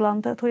i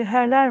utlandet och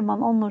här lär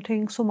man andra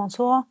ting som man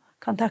så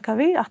kan täcka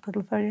vid att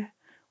till följa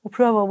och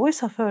pröva att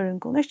visa för en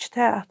gång. Inte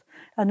det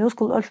att nu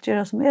skulle allt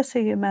göra som jag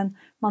säger, men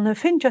man har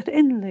finnit ett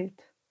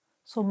inled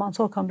som man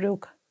så kan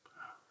bruka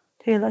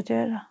till att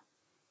göra.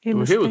 Du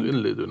har ju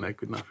inleder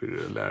nekvina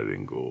för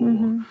läring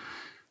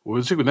och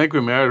jag tycker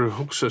nekvina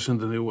mer också sen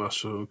det nu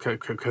alltså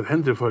vad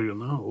händer för ju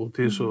och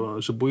det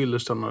så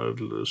boilistarna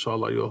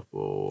sala jobb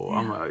och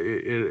andra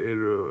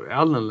är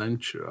alla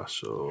lunch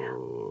alltså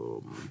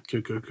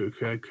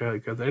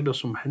vad är det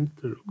som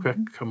händer och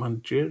vad kan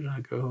man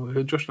göra och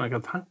just några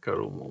tankar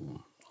om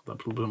det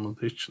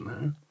problematiken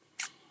här.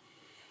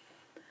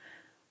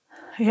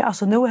 Ja,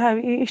 alltså nu har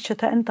vi inte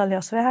det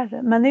ändliga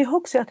svar, men jag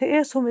hoppas att det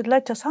är som vi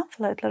lägger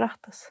samhället till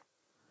rättas.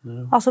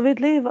 Alltså vi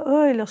lever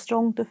öjligt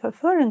strångt för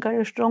föringar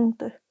är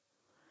strångt.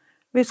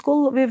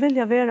 Vi vill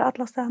ju vara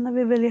alla städerna,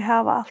 vi vill ju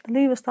ha allt.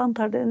 Livets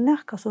standard är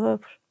näka så hög.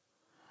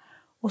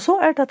 Och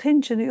så är det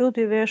tingene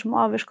ute i världen som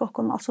avvirker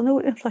oss. Alltså nu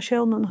är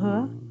inflationen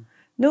hög.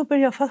 Nu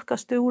börjar folk att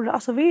stora.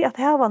 Alltså vi att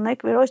häva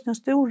nek, vi är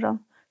stora.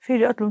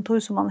 4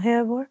 som man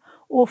häver.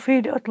 Och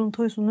 4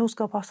 som nu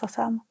ska passa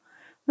samman.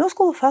 Nu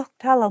skulle folk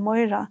tala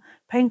mer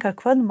pengar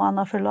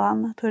kvällmanna för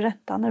lån. Till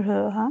räntan är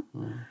hög.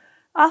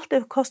 Allt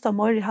det kostar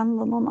mer i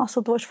handlen.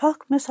 Alltså då är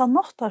folk missar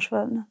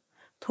nåttarsvövnen.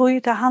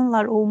 Tog det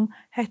handlar om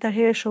heter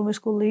här som vi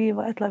skulle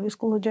leva eller vi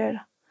skulle göra.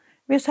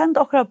 Vi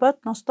sender okra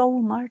bøtna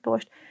stånar,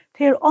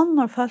 til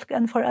andre folk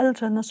enn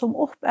foreldrene som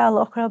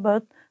oppæler okra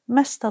bøt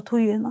mesta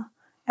tøyene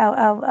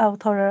av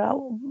torra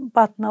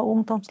bøtna og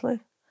ungdomsliv.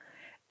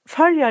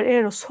 Farjar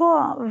er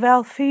så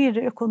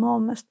velfyre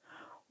økonomiskt,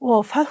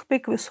 og folk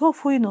bygger vi så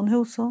fine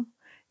husen.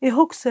 Jeg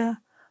husker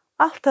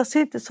alt det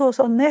sitter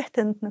så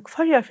nettenden,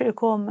 farjar for å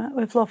komme,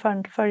 og i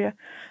flåfaren til farjar.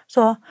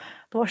 Så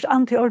det var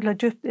anti-ordentlig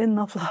djupt inn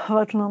og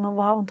flåfaren, og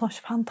wow, det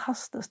var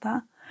fantastisk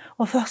det.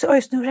 Og folk sier,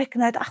 oi, nu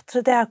rekker jeg at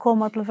det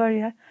kommer til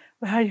førje.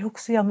 Og her i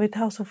huset, ja, vi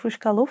tar så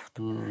friska luft.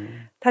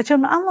 Det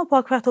kommer an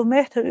på hva du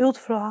meter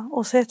utfra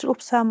og setter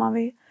opp sammen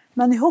vi.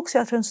 Men i huset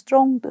er det en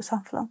strångte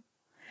samfunn.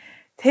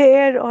 Det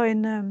er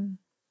en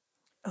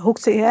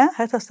huset jeg,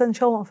 heter stedet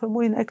sjåen for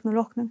min egen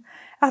råkning,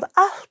 at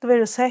alt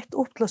vil sett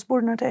opp til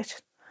sporene til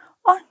ikke.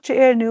 Ikke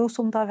er nå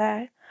som det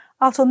er.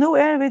 Altså, nå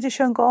er vi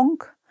ikke en gang.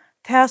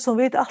 Det som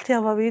vi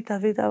alltid har vidt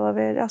at vi har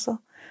vært. Altså,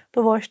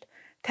 det var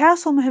det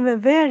som har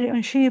vært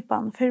en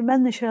skipan for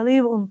mennesker å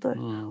leve under,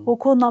 og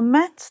kunne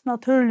mest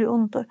naturlig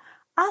under,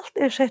 alt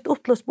er sett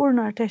opp til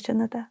sporene til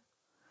ikke det.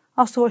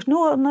 Altså,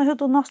 nå har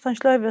du nesten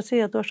sløyve å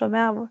si at du er så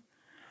med.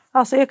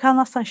 Altså, jeg kan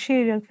nesten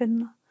skire en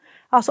kvinne.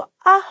 Altså,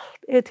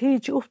 alt er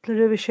tidlig opp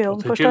til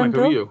revisjon, forstår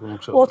du?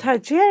 Og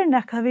det gjør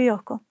nekka vi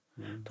okkur.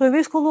 Så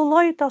vi skulle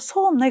løyta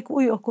så nekka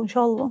vi okkur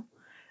selv,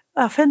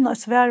 og finne et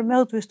svær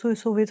medvis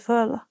så vi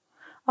føler.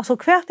 Alltså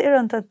kvärt är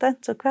en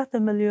tendens och kvärt är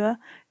miljö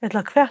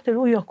eller kvärt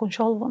är oj och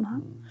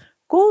själva.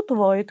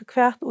 God vet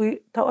kvärt och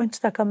ta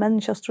enstaka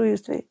människor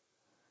ströjs vi.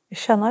 Jag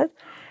känner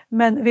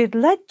men vi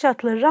lägger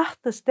till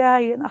rätta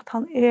stegen att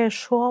han är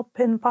så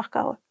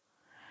pinpackad.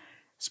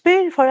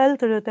 Spyr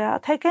föräldrar det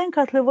att jag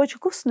kan till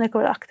vad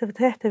kusnekor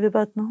aktiviteter vi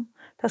börjar.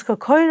 Det ska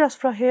köras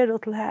från här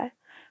och till här.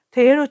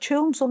 Det är och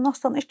tjum som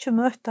nästan inte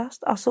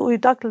mötas, alltså i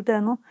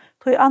dagligdagen,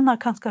 då är Anna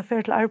kanske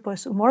färd till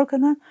arbets om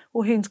morgonen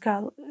och hin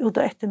ska ut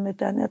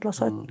eftermiddagen eller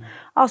så.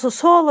 Alltså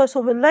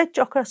så vi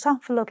lägger okra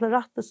samfunnet till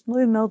rättes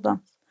nu med dem.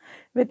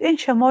 Vi är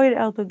inte mer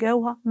av det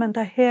goda, men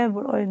det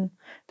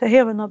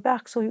häver något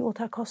back så ju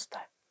det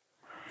kostar.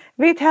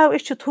 Vi har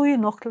inte tog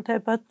nog till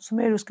det som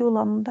är i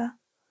skolan där.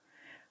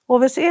 Och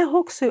hvis jag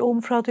huxar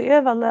om för att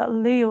jag var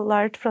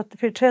lärt för att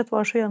för 3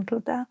 år sedan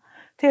till det.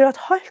 Det är ett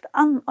helt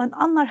en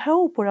annan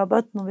hopor av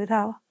bötten vi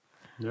har.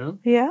 Ja.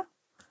 Ja.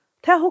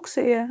 Det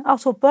huxar är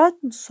alltså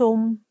bötten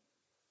som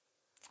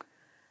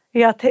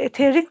ja, det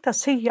är riktigt att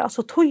säga,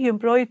 alltså tojen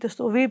bröjdes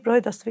och vi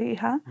bröjdes vi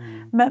här.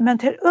 Men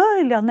det är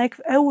öliga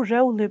nekv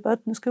orolig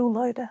bötten i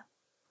skolan i det.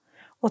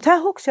 Och det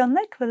huxar jag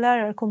nekv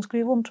lärare kunde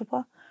skriva under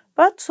på.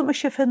 Bött som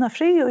inte finner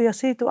fri och jag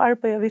sitter och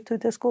arbetar vid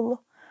det skolan.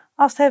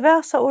 Alltså det är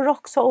väsa och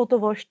roxa och det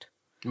vårt.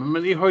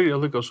 Men jag hör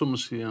ju lika som att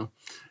säga,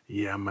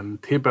 ja, men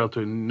det är bara att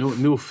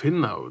nu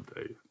finna av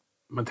det.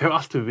 Men det har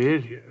alltid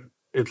varit här.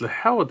 Eller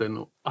har det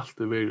nu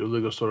alltid varit och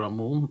lika stora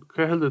mån.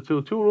 Vad händer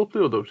du? Du har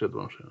upplevt det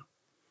på sätt.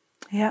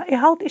 Ja, jag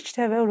har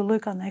inte det varit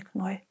lika nek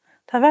nej.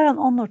 Det var en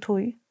annan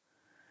tog.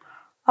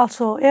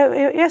 Alltså,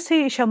 jag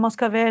säger inte att man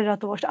ska vara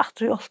att det var att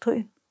du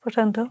alltid.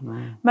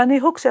 Men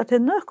jag huxar att det är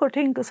några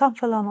ting i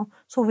samhället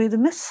som vi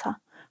missar.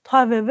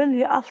 Då vi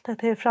vilja allt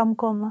det här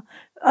framkomma.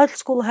 Allt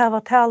skulle ha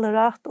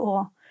talat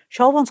och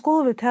självan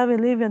skulle vi ta vi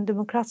liv i en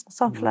demokratisk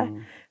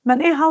samhälle. Men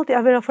jag har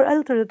alltid varit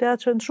föräldrar det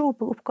är en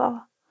trobel uppgave.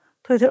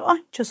 Det är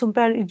inte som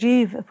bara i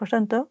givet, förstår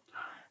du?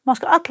 Man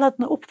ska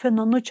alltid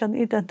uppfinna en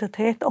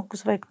identitet och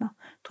så vägna.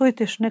 Det är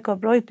inte snygga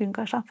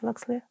bröjtingar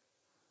samhällsliv.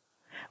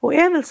 Och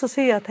jag vill så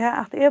säga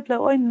att jag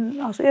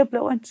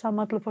blev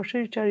ensam till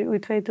försörjare i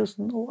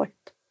 2008.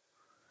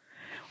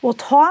 Och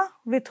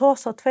vi tog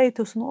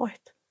 2008.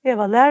 Jag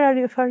var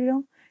lärare i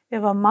förrjun.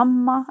 Jag var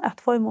mamma,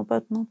 att få emot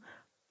bötnen.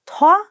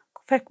 Ta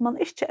fick man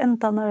inte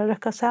ända när det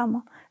räcker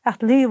samman.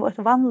 Att leva ett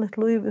vanligt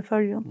liv i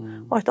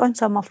förrjun. Och ett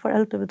ensamt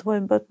förälder vid två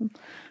bötnen.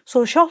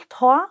 Så själv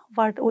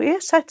var det, och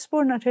jag sett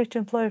spårna till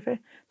en flöjfer.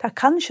 Det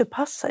kan inte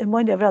passa i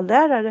mån jag var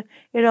lärare.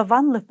 Är det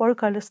vanligt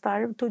borgerligt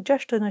starv. Du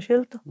görs dina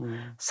skilt.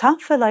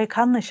 Samfunnet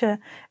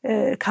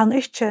kan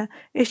inte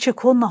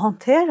kunna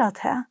hantera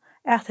det.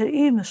 Att det är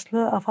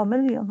imeslö av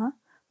familjerna.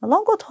 Men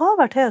långt har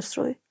varit det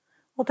ströj.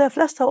 Och de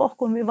flesta av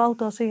oss vi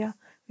valde att säga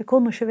vi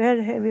kunde inte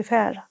vara här vid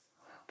färra.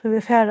 Då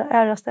vi färra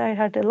äras det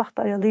här till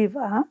lättare liv.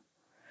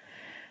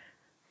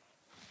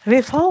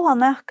 Vi får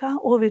näka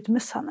och vi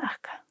missar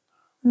näka.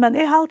 Men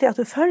jag har alltid att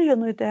vi följer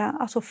nu det.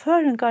 Alltså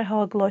föringar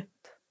har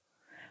glömt.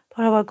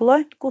 De har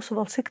glömt god så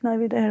välsignar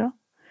vi det.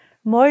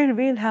 Mör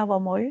vill ha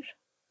mör.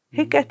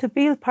 Hick efter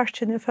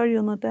bilparken i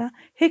följer nu det.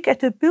 Hick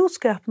efter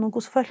budskapen och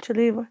god så följer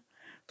livet.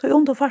 Så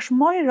underfars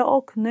mör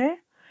och ner.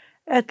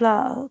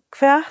 Eller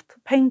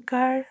kvärt,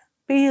 pengar,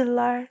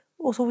 bilar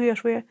och så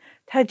vidare.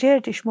 Det här ger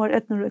det inte mer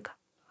etnoryka.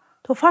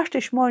 Du først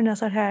ikke morgen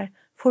så her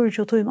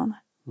 24 timmene.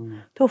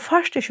 Du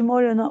først ikke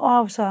morgen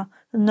av seg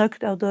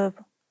nøkt av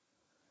døven.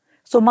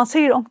 Så man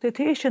sier om det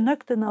er ikke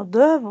nøkten av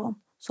døven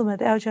som er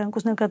det avgjørende,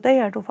 hvordan det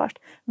er du først,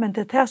 men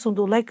det er det som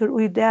du legger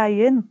i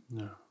deg inn.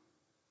 Ja.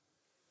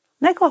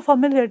 Nekva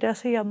familier der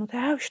sier, men det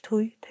er ikke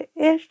tog, det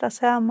er det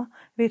samme,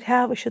 vi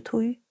har ikke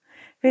tog.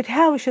 Vi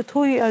har ikke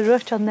tog å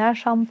røtja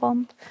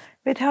nærsamband,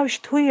 vi har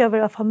ikke tog å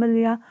være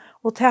familie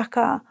og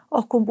teka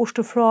okkom bort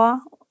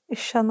fra,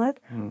 ikke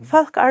kjennet.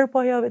 Folk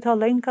arbeider, vi tar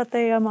lenka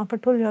det, man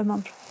fortoljer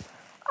man.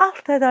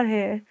 Alt det der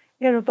her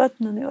er jo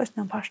bøttene i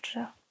Østenen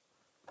parstere.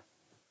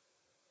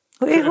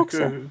 Og jeg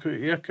husker.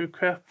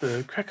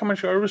 Hva kan man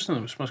ikke gjøre hvis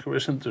man skal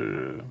være sinter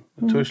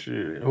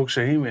tøyslig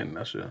huske himmelen?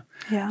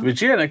 Vi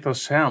gjør ikke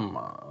det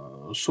samme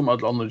som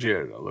alle andre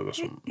gjør,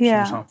 som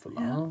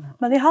samfunnet.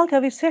 Men jeg halte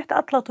at vi sett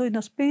alle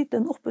tøyene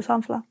spyten oppe i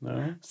samfunnet.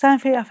 Sen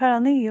for jeg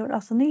færre nyer,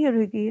 altså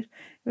nyrygger.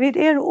 Vi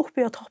er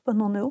oppe i toppen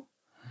nå.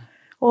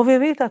 Og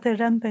vi vet at det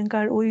er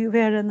rempingar i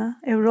verden,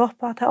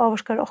 Europa, til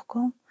avvarskar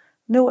okkom.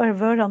 Nå er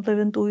verden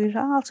blevet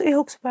dyra. Altså jeg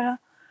husker bare,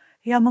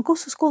 ja, men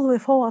hvordan skulle vi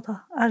få at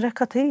det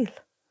rekka til?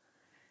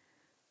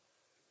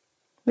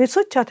 Vi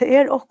synes at det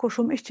er okkur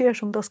som ikke er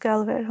som det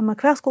skal være, men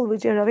hva skulle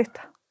vi gjøre vidt?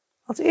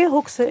 Altså jeg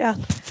husker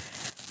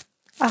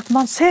at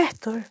man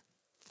setter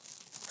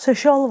seg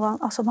selv,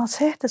 altså man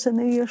setter seg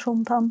nye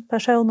som den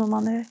personen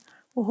man er,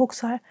 og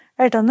husker,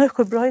 det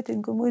nøkker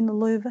brøyding om min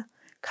liv?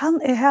 Kan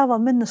jeg hava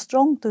minne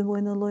strongt om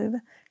min liv?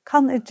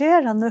 Kan jeg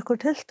gjøre nøkker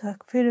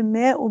tiltak for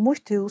meg og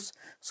mitt hus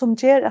som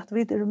gjør at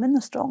vi er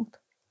minne strongt?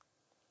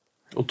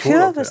 Og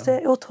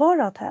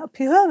tåra til.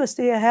 Behøves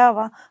det jeg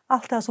hava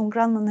alt det som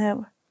grannen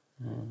hever.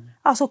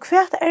 Altså,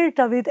 hva er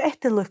det vi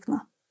etterlykna?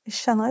 Jeg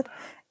kjenner det.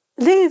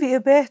 Livet er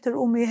bedre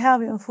om vi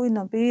har en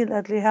fina bil,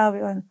 eller vi har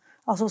en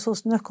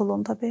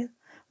nøkkelunda bil.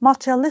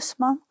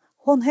 Materialismen,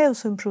 hon har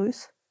sin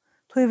prus.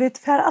 Så vi vet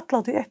for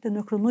alle til etter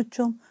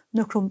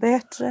nøkron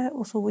bedre,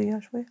 og så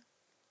videre.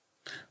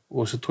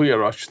 Og så tog jeg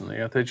ratsjene,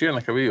 ja, det gjør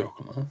noe vi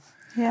også.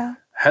 Ja.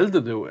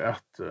 Heldig du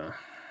at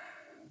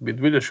vi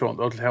vil se om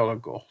det er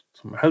godt.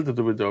 Men heldig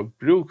du vil ha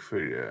bruk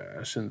for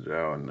Sindre,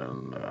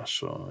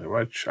 altså, jeg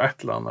vet ikke,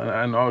 et eller annet,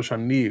 en av oss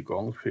 9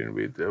 ganger for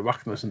vi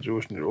vakna Sindre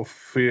Osner, og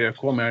for jeg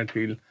kom her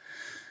til,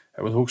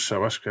 jeg vil huske,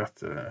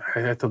 at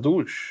det er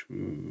dårlig.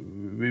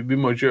 Vi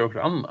må gjøre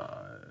noe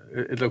annet.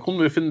 Eller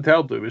kunne vi finne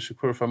til det hvis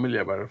hver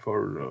familie bare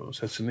får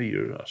sette seg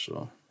nye,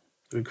 altså,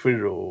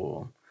 kvirr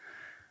og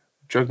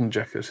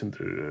jøggenjacker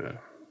Sindre.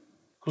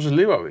 Hvordan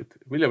lever vi?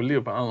 Vil jeg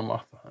leve på en annen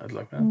måte?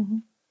 Eller hva?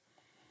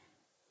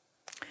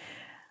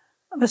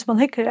 Hvis man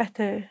hikker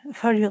etter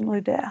følgen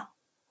og det,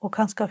 og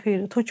kanskje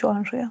 4-20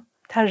 år siden,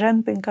 det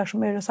rempingar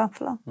som er i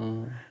samfunnet,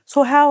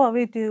 så har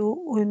vi det jo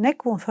i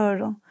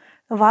nekvånføren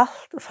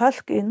valgt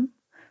folk inn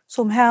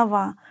som har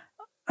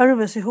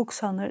ørves i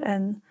hoksaner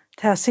enn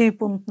til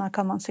sibundene,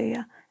 kan man si,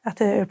 at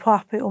det er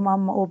papi og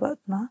mamma og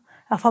bøtene,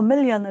 at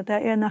familiene det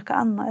er noe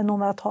annet enn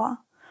noe å ta.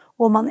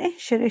 Og man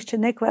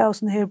ikke nekva av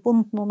sånne her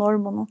bunden og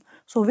normen,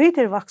 så vi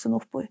er vaksen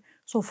oppe i,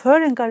 så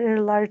føringar er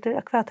lærte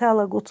hva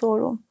taler Guds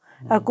ord om.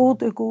 At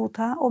god er god,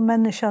 og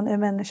mennesken er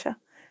menneske.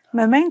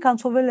 Men mennesken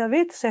så vil jeg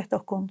vite seg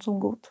dere som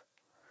god.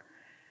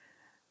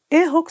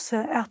 Jeg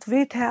husker at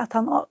vi til at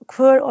han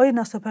hver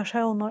øyneste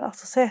personer,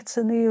 altså sett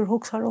seg nye og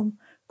husker om,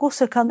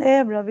 hvordan kan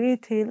evra vi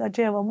til å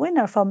gjøre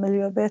min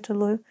familie bedre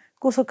liv,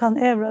 hvordan kan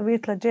evra vi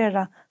til å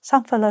gjøre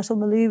samfunnet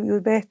som er liv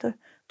og bedre.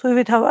 Så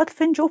vi tar alt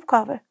finnes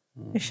oppgaver,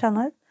 jeg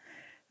kjenner.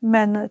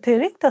 Men det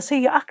er ikke å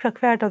si akkurat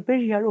hver det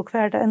begynner og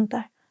hver det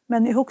ender.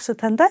 Men jeg husker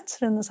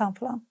tendenser i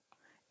samfunnet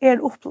er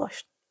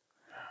oppløst.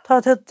 Ta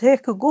det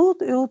teker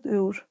god ut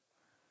ur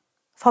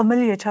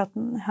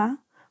familjechatten, ja.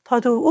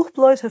 Ta det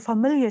oppløser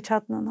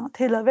familjechatten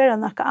til å være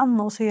noe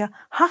annet og si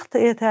hatt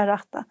er det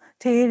rette,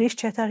 det er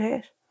ikke det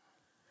her.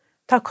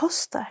 Det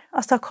koster,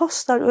 altså det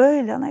koster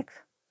øyelig nek.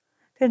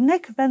 Det er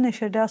nek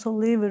mennesker der som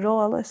lever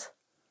råløs.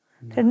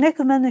 Det er nek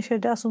mennesker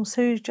der som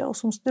syrger og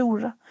som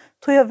store.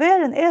 Så jeg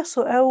verden er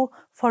så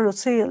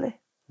forutsigelig.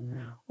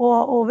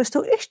 Og hvis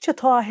du ikke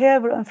tar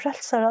hever en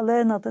frelser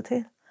alene det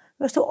til,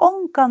 hvis du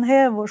ångan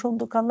hever som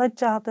du kan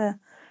legge det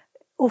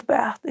oppe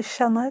at jeg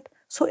kjenner,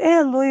 så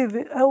er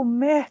livet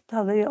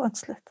ometelig og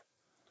ønsligt.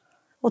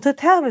 Og det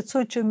tar vi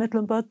så ikke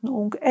mellom bøten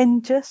ung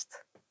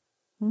engest,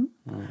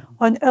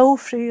 og en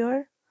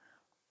ofrier.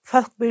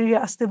 Folk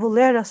begynner å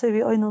stimulere seg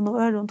ved øynene og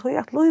ørene, og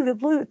at livet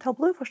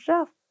blir for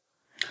straff.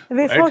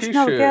 Vi får ikke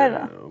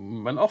navigere.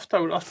 Men ofte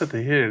er alt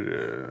dette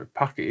her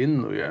pakket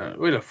inn, og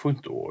jeg har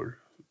funnet år.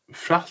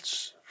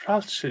 Frals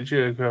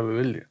gjør hva vi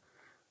vilje.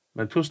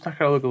 Men du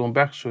snakker aldri om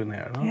baksøyene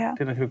her,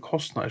 det er noen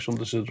kostnader som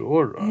det sitter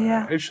år.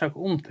 Jeg ikke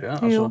snakker om det,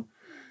 altså.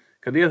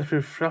 Kan det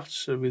for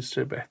fralse hvis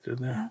det er bedre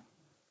enn det?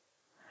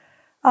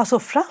 Altså,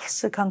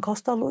 fralse kan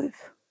koste liv.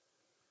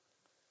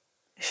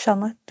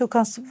 Skjønner, du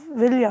kan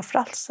vilja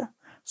fralse.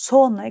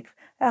 Sånn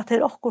at det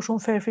er okkur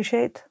som fer for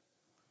skjedd.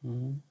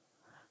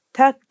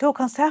 Du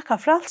kan søke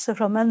fralse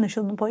fra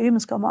menneskene på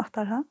imenska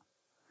mater,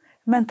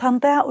 men tan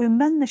det og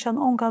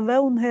menneskene ånga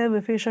vevn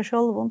hever for seg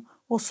selv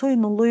og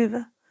syn og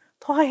livet,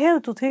 da har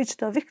du tidlig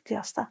det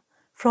viktigste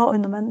fra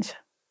en menneske.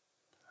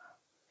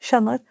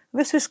 Känner att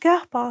hvis vi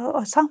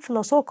skapar ett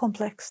samhälle så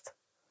komplext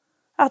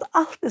att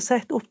allt är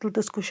sett upp till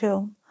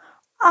diskussion.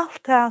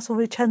 Allt det som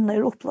vi känner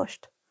är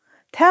upplöst.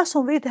 Det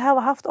som vi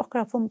har haft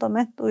okra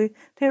fundament och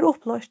det är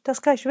upplöst, det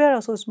ska inte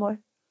vara så små.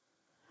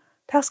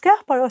 Det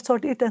skapar ett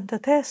sort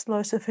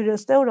identitetslöse för en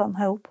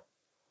stor hop.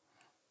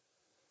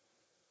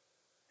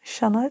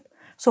 Känner att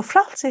så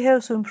frals i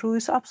husum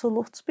pris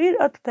absolut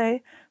spyr allt det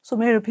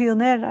som är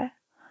pionerer.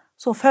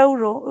 Så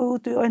får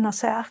ut i en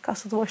sak,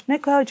 alltså det var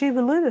inte har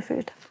givet livet för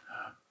det.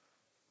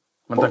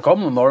 Men det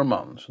kom någon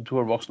norman som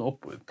tog vuxna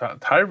upp.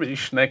 Tar vi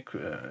inte snack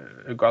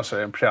gasar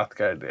en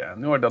prätkar det.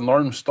 Nu är det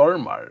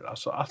normstormar,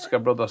 alltså allt ska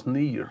brottas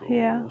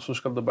ner och så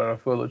ska det bara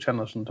följa och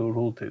känna som tog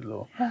hot till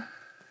och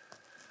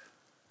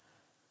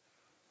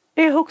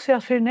Jag husker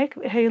att för nek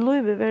hej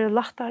livet var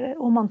lättare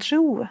om man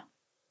tror.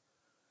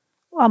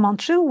 Och man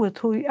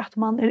tror att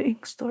man är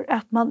yngstor,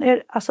 att man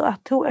är alltså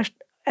att du är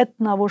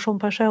etna vår som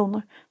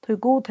personer, du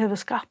god har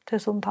skapt det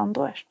som han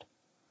då är.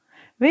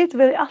 Vi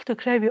vill alltid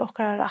kräva och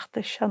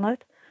rätt känna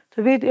ut.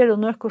 Du vet är det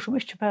något som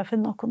inte bara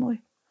finner något.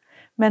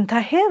 Men det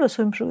här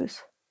som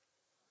pris.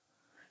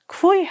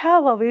 Kvoi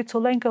har vi så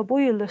länge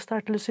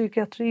bojelistar till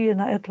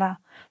psykiatrierna eller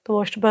då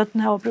vårt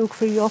bötten har bruk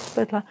för jobb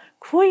eller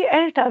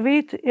kvoi det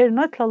vi är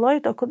nødt til å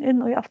løyde og kunne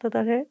inn i alt det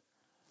der her.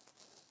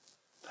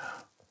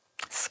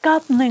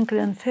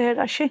 Skapningen fer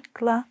å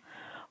skinkla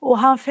og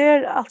han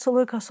fer altså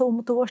lukka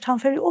som det vårt han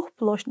fer i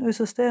oppløsning i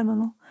systemet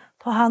nå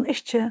da han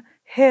ikke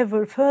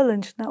hever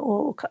følelsene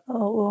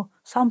og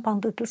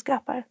sambandet til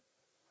skapar.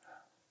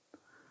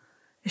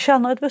 Jag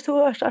känner att hvis du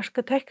är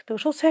arkitekt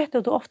så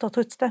sätter du ofta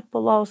ett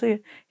stämpel och säger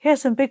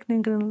hesen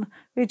byggningen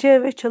vi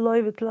ger inte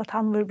lov till att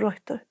han vill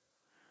bryta.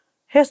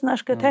 Hesen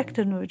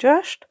arkitekter nu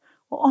just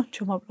och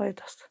inte må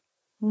brytas.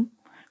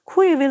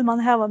 Hur vill man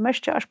ha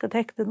mest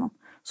arkitekten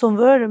som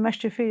vore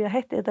mest för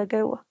hette det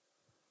gå.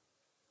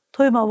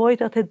 Tror man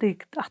vet att det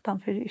dikt att han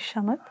för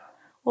känner.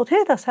 Och det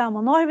är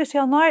samma nej vi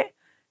säger nej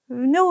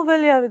nu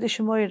vill jag det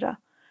inte mer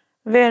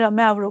vara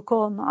med och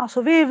kona.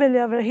 Alltså vi vill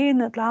ju vara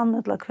hinne till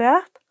annat eller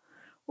kvärt.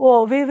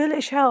 Och vi vill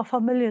inte ha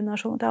familjerna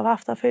som det har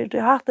haft för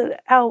det heter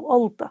av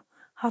olda,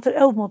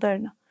 heter av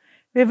moderna.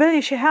 Vi vill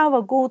inte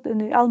ha god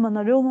in i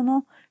allmänna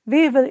rummen.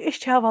 Vi vill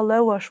inte ha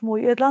lovar små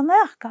i ett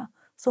näka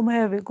som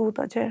är vi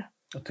goda göra.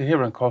 Och det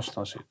har en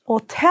kostnad sitt.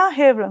 Och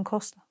det har en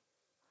kostnad.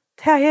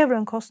 Det har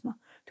en kostnad.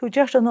 Du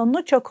gör en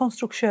ny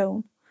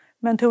konstruktion,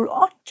 men du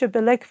har inte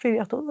belägg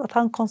för att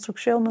han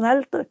konstruktionen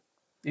helt.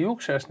 I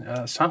också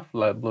är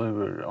samhället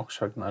blir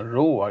också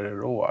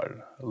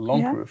råare,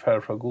 långt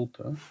för från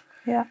goda.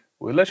 Ja.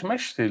 Och jag läser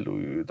mest till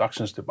i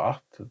dagsens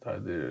debatt, där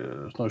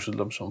det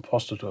snurrar som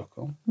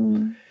postertökon.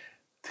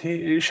 Det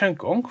är inte en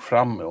gång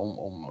fram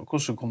om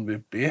hur kunde vi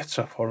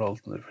bättre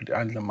förhållande för de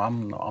egna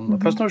mamma och andra.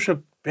 Det snurrar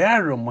inte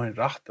bara om min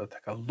rätt att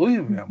ta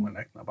lov med min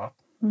egna barn.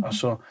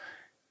 Alltså,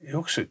 jag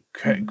också,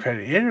 kvar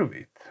är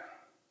vi?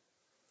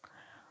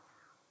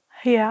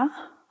 Ja,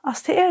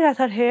 alltså det är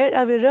det här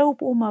att vi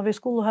råp om att vi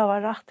skulle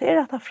ha rätt. Det är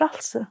att det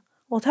fralse.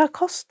 Och det här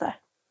kostar.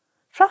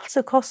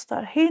 Fralse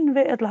kostar. Hin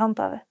vi eller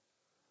handa vi.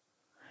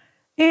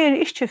 Jag är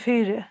inte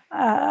för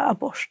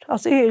abort.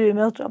 Alltså jag är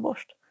emot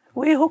abort.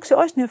 Och jag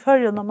husker också nu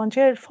förr när man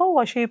gör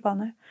få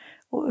skipane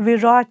och vi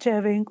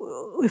rådgivning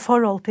i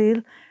förhåll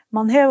till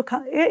man har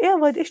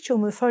jag vet inte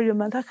om vi förr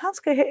men det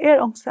kanske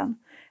är ångsten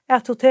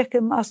att du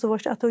tar alltså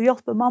att du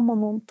hjälper mamma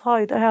någon ta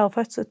i det här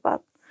fött sitt barn.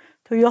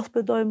 Du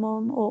hjälper dem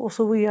och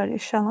så vidare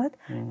känner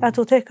att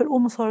du tar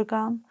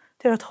omsorgen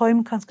till att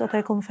hem kanske att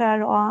det kommer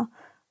färre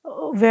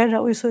och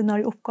vara i sina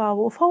uppgifter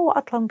och få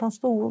Atlantan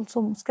stol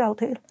som ska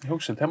till. Jag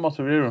husker det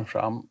måste vi röra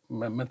fram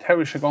men det har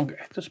vi inte gång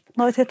efterspår.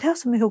 Nej, det är det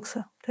som jag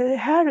husker. Det är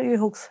här jag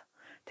husker.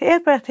 Det är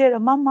bara till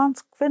att mamman,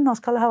 kvinnan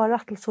ska ha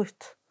rätt till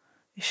sitt.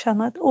 Vi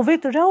känner att, och vi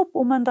råp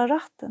om enda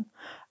rätten.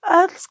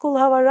 Allt skulle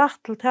ha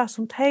rätt till det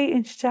som de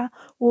inte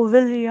och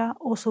vilja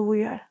och så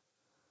vidare.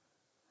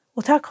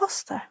 Och det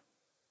kostar.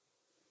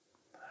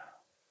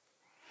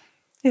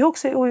 Jag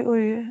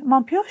husker,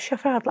 man bjöd sig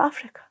för till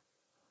Afrika.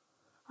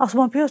 Alltså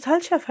man bjöd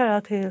helt sig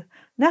för till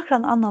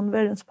någon annan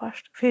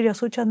världspart. För jag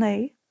såg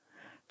nej.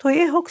 Då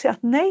jag husker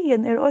att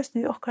nejen är också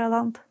i vårt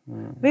land.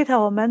 Vi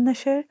har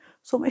människor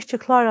som inte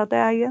klarar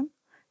dagen.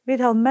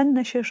 Vi har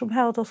människor som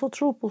har det så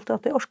trobult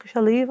att de orkar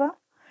inte leva.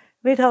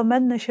 Vi har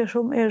människor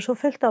som är så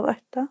fyllt av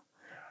ötta.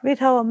 Vi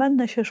har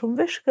människor som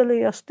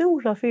virkelig är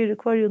stora för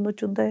kvarje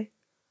nödjande.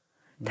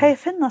 Det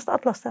finns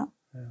alla ställen.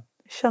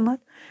 Känner.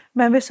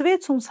 Men hvis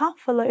vi som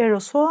samfunn är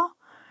så,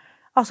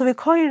 alltså vi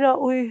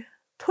køyrer i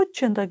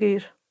tøtjende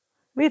gir.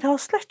 Vi har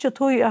slett ikke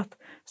tog at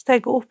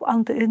stege upp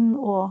ande inn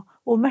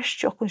og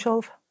mest okken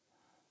selv.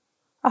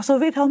 Altså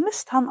vi har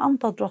mist han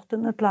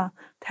andadrotten eller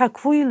til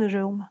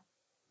kvilerum.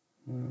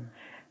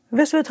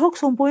 Hvis vi tok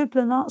som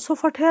Bibelen, så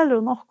forteller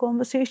hun noe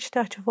hvis jeg ikke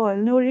tar ikke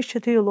feil. Nå er jeg ikke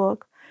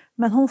teolog,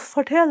 men hun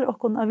forteller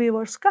oss at vi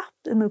var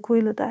skapt inn i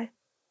kviledeg.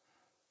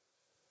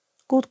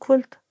 God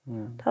kvilt.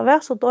 Det var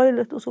så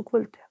døyligt og så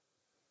kvilt.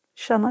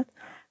 Kjenner.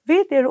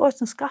 Vi er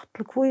også skapt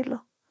til kvile,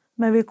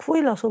 men vi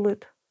kviler så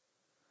litt.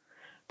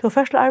 Du har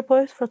først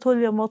arbeid fra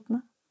 12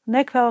 månedene.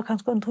 Nekva var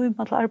kanskje en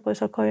time til arbeid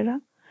som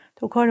køyre.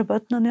 Du kører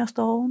bøttene ned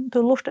stående,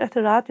 du lurer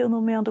etter radioen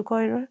om medan du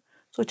kører,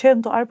 så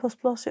kommer du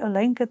arbeidsplass og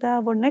lenge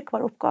der hvor nek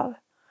var oppgave.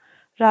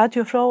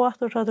 Radio fra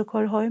at du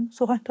kører hjem,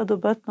 så hentet du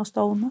bøttene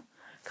stående.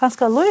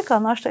 Kanskje lykke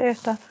nærste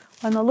etter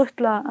en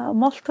lykkelig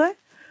måltøy,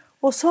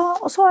 og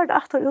så det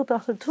etter ut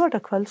at du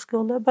det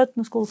kveldskole,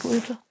 bøttene skole til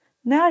idrett.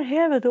 Når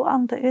hever du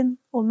andre inn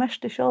og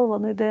mest i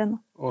sjølvene i den?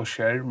 Og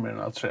skjermen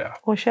av tre.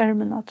 Og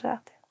skjermen av tre.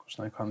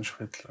 Hvordan jeg kan ikke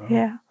fylle.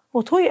 Ja,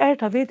 og tog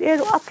det, vi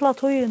jo alle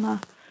togene,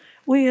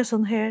 vi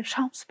sånn her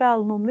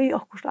samspil noen vi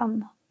akkurat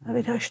annet. Jeg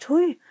vet ikke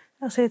tog,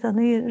 jeg sitter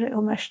nere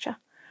og mest.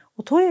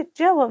 Og tog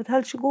det var vi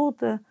helt ikke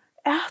god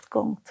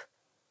etgångt,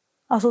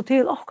 altså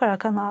til okkara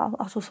kanal,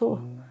 altså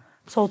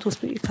så to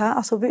speak,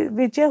 altså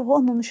vi gjør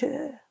honom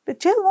ikke, vi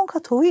gjør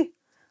mange tog.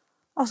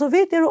 Altså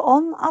vi jo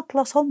on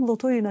alla samla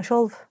togene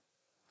selv.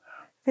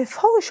 Vi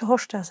får ikke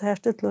hørst det her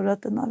stille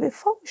røddene, vi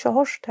får ikke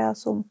hørst det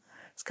som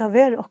skal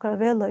være okkara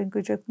veløyng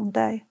og gjør noen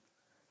deg.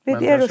 Vi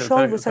jo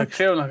selv. Det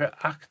krever noe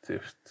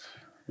aktivt,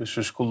 hvis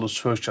vi skulle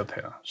søke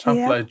til.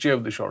 Samtidig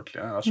gjør det ikke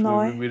ordentlig. Altså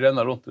vi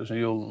renner rundt i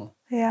sin julen.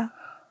 Ja.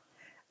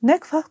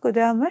 Nek folk og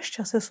det mest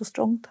seg så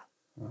strongt.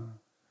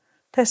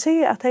 De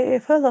sier at de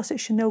føler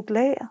seg ikke noe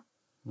glede.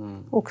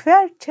 Og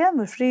hver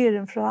kommer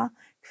frieren fra?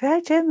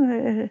 Hver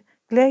kommer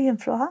gleden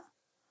fra?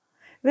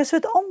 Hvis vi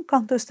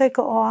omkant du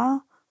stekker av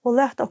og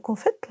lette å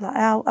fylle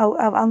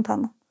av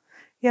antannet,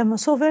 ja,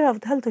 men så vil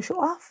det helt ikke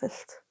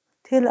avfylt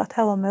til at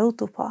jeg var med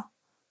på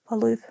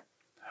liv.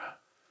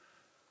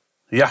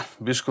 Ja,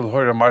 vi skulle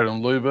høre mer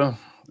om livet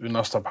i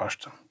neste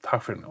part.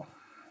 Takk for nå.